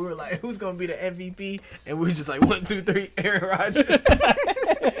football, we were like, who's going to be the MVP? And we were just like, 1, 2, 3, Aaron Rodgers.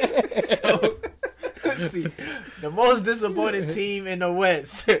 So, let's see. The most disappointed team in the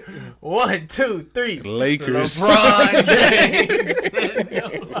West. 1, 2, 3. Lakers. LeBron James.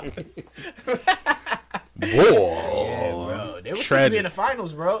 Whoa. Bro, they were supposed to be Tragic. in the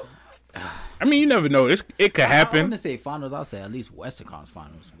finals, bro. I mean, you never know. It could I happen. wouldn't say finals. I'll say at least Western Conference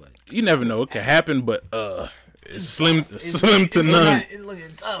Finals. But You never know. It could happen, but it's slim It's to none. It's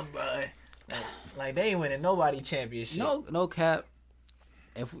looking tough, bro. Like they ain't winning nobody championship. no cap.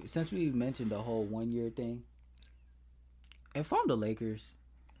 Since we mentioned the whole 1 year thing, if I'm the Lakers,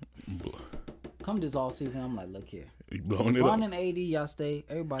 come this all season, I'm like, look here, You blowing it Bron up. and AD, y'all stay.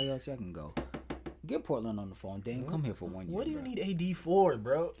 Everybody else, y'all can go. Get Portland on the phone. Dame, come here for 1 year. What do you bro. need AD for,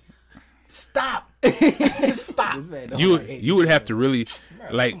 bro? Stop. Stop. This man don't You like AD. you would have to really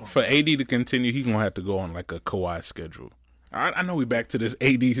come like on, for AD to continue. He's gonna have to go on like a Kawhi schedule. I know we back to this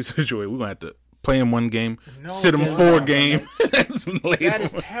AD situation. We're gonna have to play him one game, No, sit him no, 4 no. games. That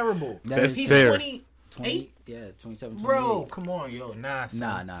is terrible. That's He's terrible. 28. 20, yeah, 27, 28. Bro, come on, yo. Nah,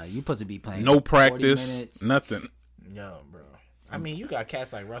 son. Nah. You supposed to be playing No 40 practice, minutes. nothing. Yo, bro. I mean, you got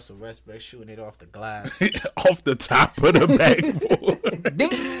cats like Russell Westbrook shooting it off the glass. Off the top of the backboard.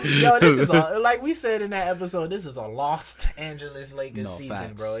 Yo, this is a, like we said in that episode. This is a Los Angeles Lakers No, season,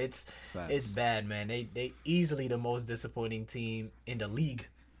 facts. bro. It's Facts. bad, man. They easily the most disappointing team in the league.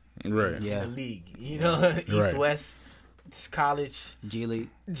 Right. Yeah. In the league, you know, East Right. West, college, G League.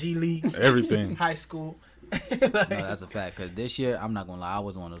 G League, Everything. high school. No, that's a fact. Because this year, I'm not gonna lie, I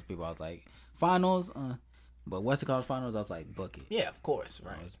was one of those people. I was like, finals, but Western Conference Finals, I was like, book it. Yeah, of course,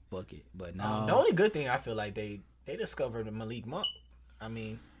 right. I was book it. But now, The only good thing I feel like they discovered Malik Monk. I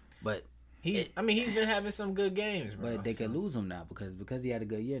mean, but he's been having some good games, bro. they could So lose him now because he had a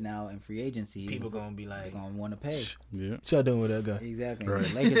good year now in free agency. people gonna be like, they're gonna want to pay. Yeah. "What y'all doing with that guy?" Exactly. Right.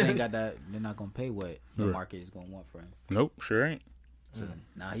 The Lakers ain't got that. They're not gonna pay what the Right. market is gonna want for him. Nope. Sure ain't. So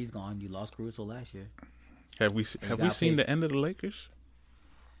now he's gone. You lost Caruso last year. Have we got seen paid. the end of the Lakers?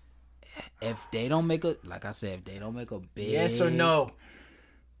 If they don't make a, like I said, if they don't make a big Yes or no?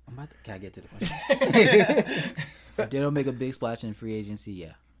 Can I get to the question? If they don't make a big splash in free agency,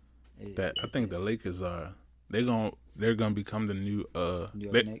 yeah. That I think the Lakers are they're gonna become the new New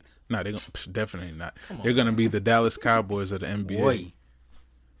York Knicks. No, they're gonna definitely not. They're gonna be the Dallas Cowboys of the NBA. Boy,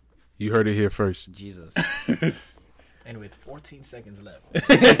 You heard it here first. Jesus. And with 14 seconds left,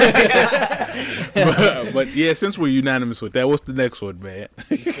 but yeah, since we're unanimous with that, what's the next one, man?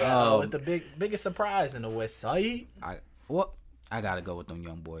 with the biggest surprise in the West Side. I gotta go with them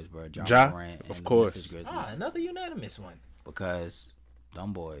young boys, bro. Ja, Morant of and course. the Memphis Grizzlies. Another unanimous one. Because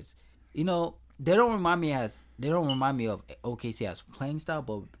them boys, you know, they don't remind me of OKC as playing style,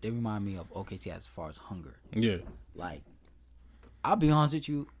 but they remind me of OKC as far as hunger. Yeah, Like, I'll be honest with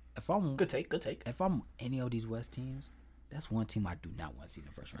you, if I'm Good take. if I'm any of these West teams, that's one team I do not want to see in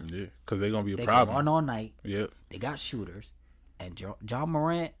the first round. yeah, because they're gonna be a They problem. can run all night. Yeah, They got shooters, and John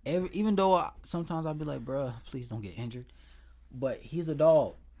Morant. Even though sometimes I'll be like, bruh, please don't get injured, but he's a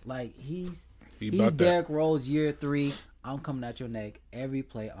dog. Like he's about that. Derrick Rose year 3. I'm coming at your neck every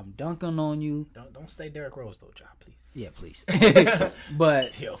play. I'm dunking on you. Don't stay Derrick Rose though, Ja, please. Yeah, please.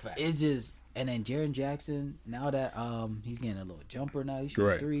 But Yo, fact. it's just, and then Jaren Jackson. Now that he's getting a little jumper now, he's shooting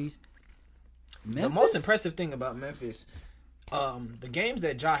Right. threes. The most impressive thing about Memphis, the games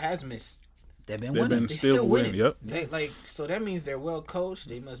that Ja has missed, they've been They've winning. been they Still still winning, winning. yep. They so that means they're well coached.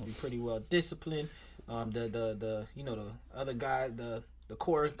 They must be pretty well disciplined. The other guys, the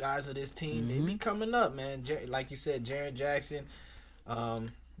core guys of this team, they be coming up, man. Like you said, Jaren Jackson,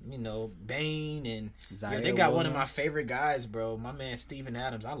 Bane, and Zaire they got one of my Williams. favorite guys, bro. My man Steven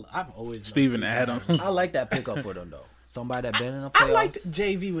Adams. I've always loved Steven Adams. I like that pickup for them though. Somebody that been in the I playoffs. liked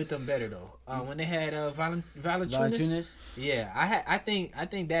JV with them better though. When they had Valanciunas. Valanciunas. Yeah, I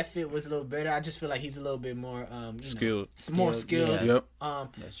think that fit was a little better. I just feel like he's a little bit more Skilled. more Skilled, skilled. yeah. Yep.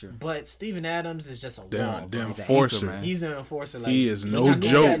 That's true. But Steven Adams is just a The wall. bro. enforcer. man. He's an enforcer. Like, He is no You need that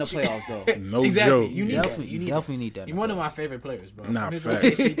joke. in the playoffs though. No exactly. joke. You need definitely, that. You need definitely need that. in He's the one of my playoffs. favorite players, bro. Nah, I mean,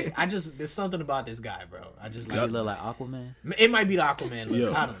 facts. there's something about this guy, bro. I just Does like. he look like Aquaman? It might be the Aquaman look.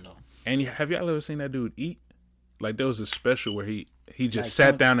 Yo. I don't know. And have y'all ever seen that dude eat? Like there was a special where he just Like,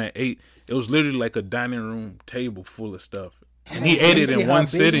 sat down and ate. It was literally like a dining room table full of stuff, and he You ate it see in how one big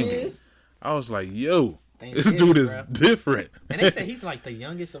sitting. he is? I was like, "Yo, this Thanksgiving, dude is bro. different." And they say he's like the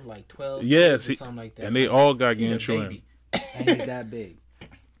youngest of like 12. Yes, kids or something like that. and they all got He's a into him. baby. And he's that big.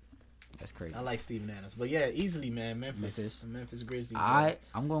 That's crazy. I like Steven Adams, but yeah, easily, man. Memphis Grizzlies. bro.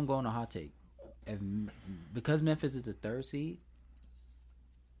 I'm gonna go on a hot take. because Memphis is the 3rd seed,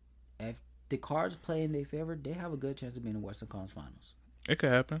 if the Cards play in their favor, they have a good chance of being in the Western Conference Finals. It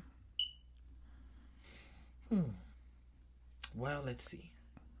could happen. Well, let's see.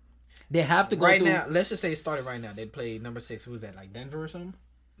 They have to go Right through now, let's just say it started right now. They play number 6. Who's that? Like Denver or something?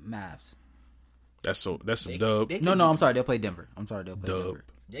 Mavs. That's a dub. They No, can I'm sorry. They'll play Denver. I'm sorry. They'll play Dub. Denver.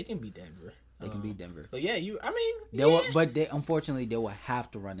 They can beat Denver. They can beat Denver. But yeah, They will, but unfortunately they will have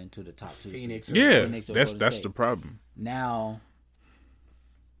to run into the top 2 Phoenix. seeds. Yeah, Phoenix or that's Golden the State. problem. Now,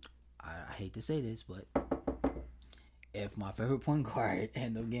 I hate to say this, but if my favorite point guard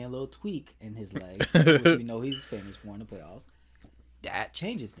ends up getting a little tweak in his legs, which we know he's famous for in the playoffs, that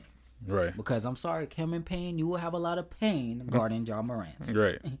changes things. Right. Because I'm sorry, Cameron Payne, you will have a lot of pain guarding John Morant.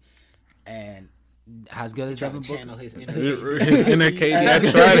 Right. And as good as Trying Devin to Booker, channel his His energy. inner KD.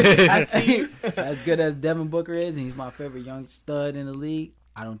 I tried it. I see. As good as Devin Booker is, and he's my favorite young stud in the league,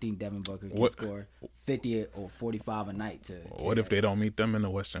 I don't think Devin Booker can score 50 or 45 a night. What if they don't meet them in the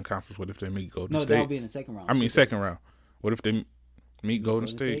Western Conference? What if they meet Golden No, State? that'll be in the second round. I mean, second round. What if they meet Golden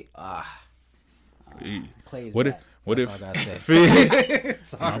State? Clay is What bad. if? What That's if? all I gotta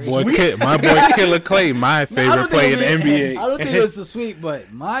say. my boy Killer Clay, my favorite player in the NBA. I don't think it's a sweep,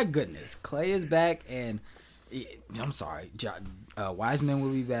 but my goodness, Clay is back, and I'm sorry, Wiseman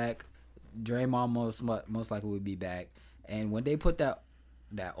will be back. Draymond most likely will be back, and when they put that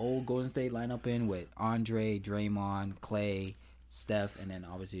old Golden State lineup in with Andre, Draymond, Clay, Steph, and then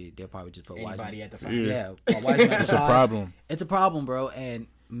obviously they'll probably just put Anybody Wiseman. at the 5. Yeah, Wiseman at It's the a 5. problem. It's a problem, bro. And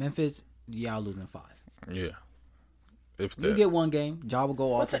Memphis, y'all losing 5. Yeah. If You that. get one game, Ja will go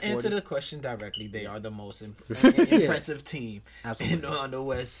But off to for 40. answer the question directly, they are the most impressive team Absolutely. on the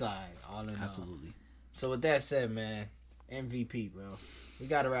West Side. All in all. Absolutely. So with that said, man, MVP, bro. We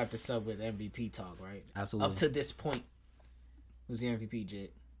got to wrap this up with MVP talk, right? Absolutely. Up to this point, who's the MVP,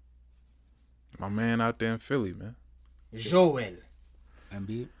 Jit? My man out there in Philly, man. Joel.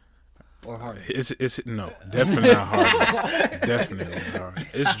 Embiid or Harden? It's no, definitely not Harden. Definitely not Harden.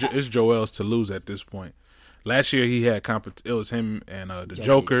 It's Joel's to lose at this point. Last year he had it was him and the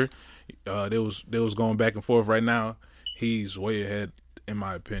Joker. They was going back and forth. Right now, he's way ahead in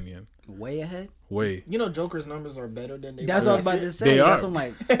my opinion. Way ahead? Way. You know, Joker's numbers are better than they That's were what I was last about year. to say. They That's are. what I'm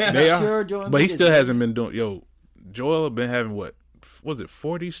like. They sure are. Joel But he Embiid still is- hasn't been doing. Joel been having what? Was it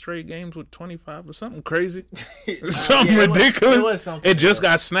 40 straight games with 25 or something crazy? Something Yeah, it was- ridiculous. it was something, It just bro.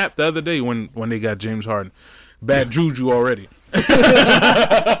 got snapped the other day when they got James Harden. Bad juju already. I'm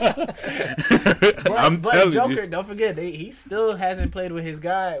But telling Joker, you. don't forget, he still hasn't played with his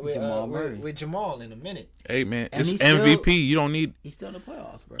guy Jamal Murray. with Jamal in a minute. Hey man, And it's he's still- MVP. You don't need. He's still in the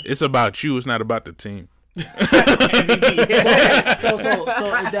playoffs, bro. It's about you. It's not about the team. So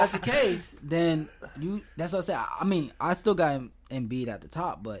if that's the case, then that's what I said. I mean, I still got Embiid at the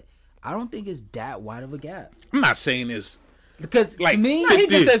top, but I don't think it's that wide of a gap. I'm not saying this. Because Like, to me, No, he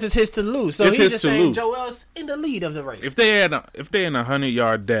just says it's his to lose. So It's he's his just to saying lose. Joel's in the lead of the race. If they're in a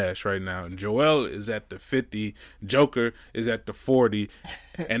 100-yard dash right now, Joel is at the 50, Joker is at the 40,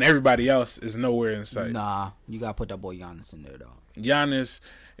 and everybody else is nowhere in sight. nah, you gotta put that boy Giannis in there though. Giannis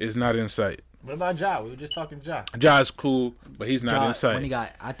is not in sight. What about Ja? We were just talking Ja. Ja's cool, but he's not Ja, in sight. when he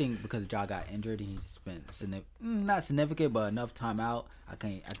got, I think because Ja got injured, and he's spent not significant, but enough time out. I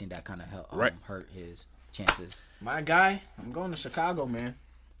think that kind of Right. hurt his chances. My guy, I'm going to Chicago, man.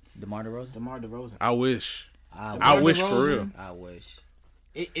 DeMar DeRozan. DeMar DeRozan. I wish. I I wish DeRozan. for real. I wish.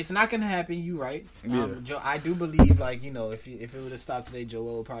 It's not gonna happen. You right? Yeah. I do believe, like, you know, if it would have stopped today,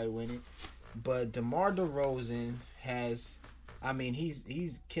 Joel would probably win it. But DeMar DeRozan has, I mean, he's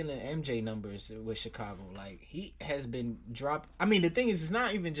killing MJ numbers with Chicago. Like, he has been dropped. I mean, the thing is, it's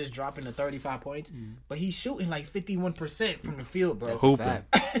not even just dropping the 35 points, but he's shooting like 51% from the field, bro. Hooping.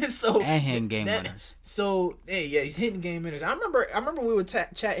 So And hitting game winners. So yeah, he's hitting game winners. I remember we were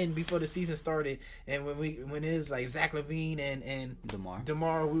chatting before the season started, and when it was like Zach LaVine and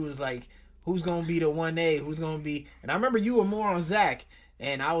DeMar, we was like, who's gonna be the 1A? Who's gonna be? And I remember you were more on Zach,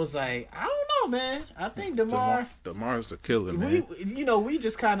 and I was like, I don't know, man. I think DeMar. DeMar's the killer, man. We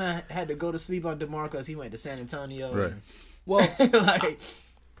just kind of had to go to sleep on DeMar because he went to San Antonio. Right. Well, And, like,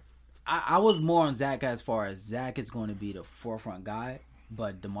 I was more on Zach as far as Zach is going to be the forefront guy,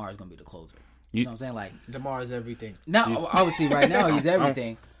 but DeMar is going to be the closer. You know what I'm saying? Like, DeMar is everything. now, obviously, right now he's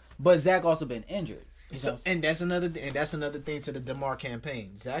everything, but Zach also been injured. So, and that's another thing to the DeMar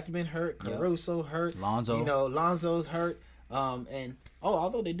campaign. Zach's been hurt, Caruso hurt, Lonzo. You know, Lonzo's hurt. And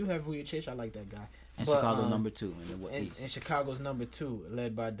although they do have Vujicic, I like that guy. And But, Chicago number 2 in the and East. Chicago's number 2,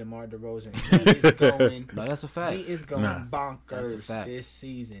 led by DeMar DeRozan. He is going. No, that's a fact. He is going Nah. That's a bonkers fact. this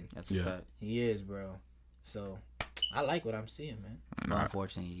season. That's a Yeah. fact. He is, bro. So I like what I'm seeing, man. But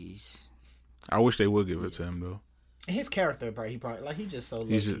unfortunately, I wish they would give it to him though. His character, he probably he just so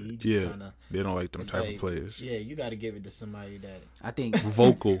lucky. He's He just yeah. kinda, They don't like them type like, of players. Yeah, you got to give it to somebody that. I think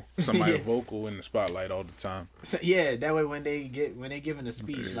Vocal, somebody Yeah. vocal in the spotlight all the time. So, yeah, that way when they giving a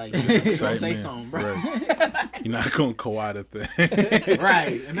speech, like It's you gonna say excitement. something, bro. Right. You're not gonna Kawhi the thing.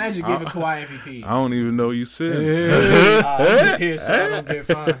 Right. Imagine giving Kawhi MVP. I don't even know you said. I'm just here so I don't get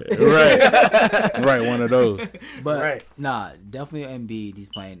fined. Right, right, one of those. But Right. nah, definitely Embiid. He's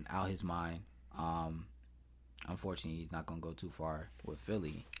playing out his mind. Unfortunately, he's not gonna go too far with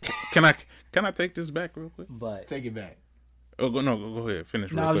Philly. Can I take this back real quick? But Take it back. Oh, go ahead.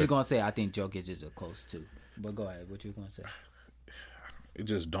 Finish. no, real I was quick. just gonna say I think Jokic is a close too. But go ahead. What you gonna say? It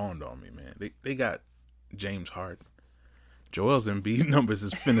just dawned on me, man. They got James Harden. Joel's Embiid numbers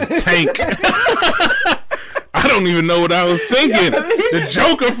is finna tank. I don't even know what I was thinking. The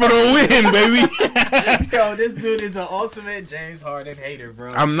Joker for the win, baby. Yo, this dude is the ultimate James Harden hater,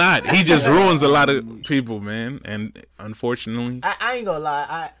 bro. I'm not. He just ruins a lot of people, man. And unfortunately, I ain't gonna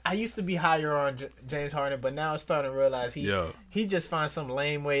lie. I used to be higher on James Harden, but now I'm starting to realize he just finds some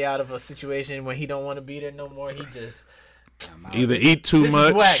lame way out of a situation when he don't want to be there no more. He just either eat too this is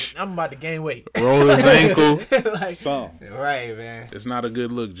whack. much, I'm about to gain weight. roll his ankle. Like, Something. right, man. It's not a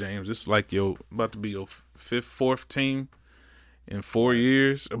good look, James. It's like about to be your fourth team in 4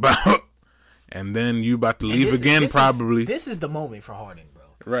 years. And then you about to leave again, probably. This is the moment for Harden, bro.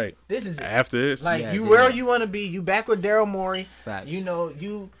 Right. This is it. After this. Like Yeah, you yeah. where you want to be. You back with Daryl Morey. Facts. You know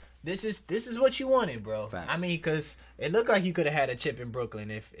this is what you wanted, bro. Facts. I mean, because it looked like you could have had a chip in Brooklyn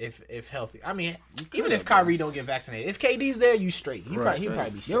if healthy. I mean, even could've, if Kyrie don't get vaccinated, if KD's there, you straight. He probably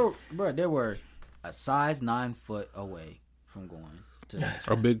be straight. They were a size 9 foot away from going to that.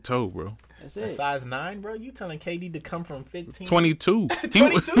 A big toe, bro. That's A it. size 9, bro. You telling KD to come from 15? 22.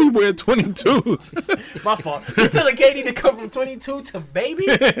 22? He wear 22. My fault. You telling KD to come from 22 to baby?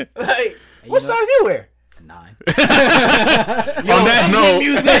 Like, what know- size you wear? 9. On that note,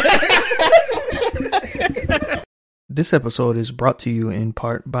 This episode is brought to you in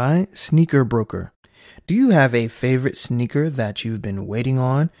part by Sneaker Broker. Do you have a favorite sneaker that you've been waiting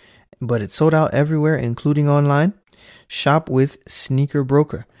on, but it's sold out everywhere, including online? Shop with Sneaker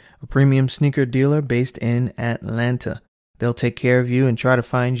Broker, a premium sneaker dealer based in Atlanta. They'll take care of you and try to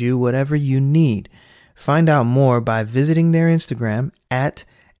find you whatever you need. Find out more by visiting their Instagram at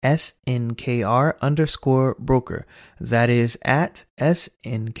SNKR_broker. That is at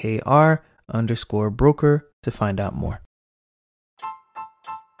SNKR_broker to find out more.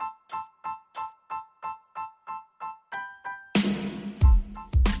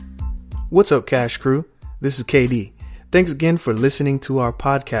 What's up, Cash Crew? This is KD. Thanks again for listening to our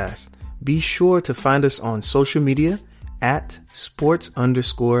podcast. Be sure to find us on social media at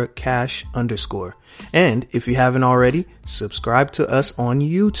sports_cash_. And if you haven't already, subscribe to us on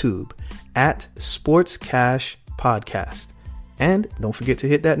YouTube at Sports Cash Podcast. And don't forget to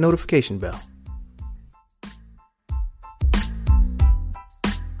hit that notification bell.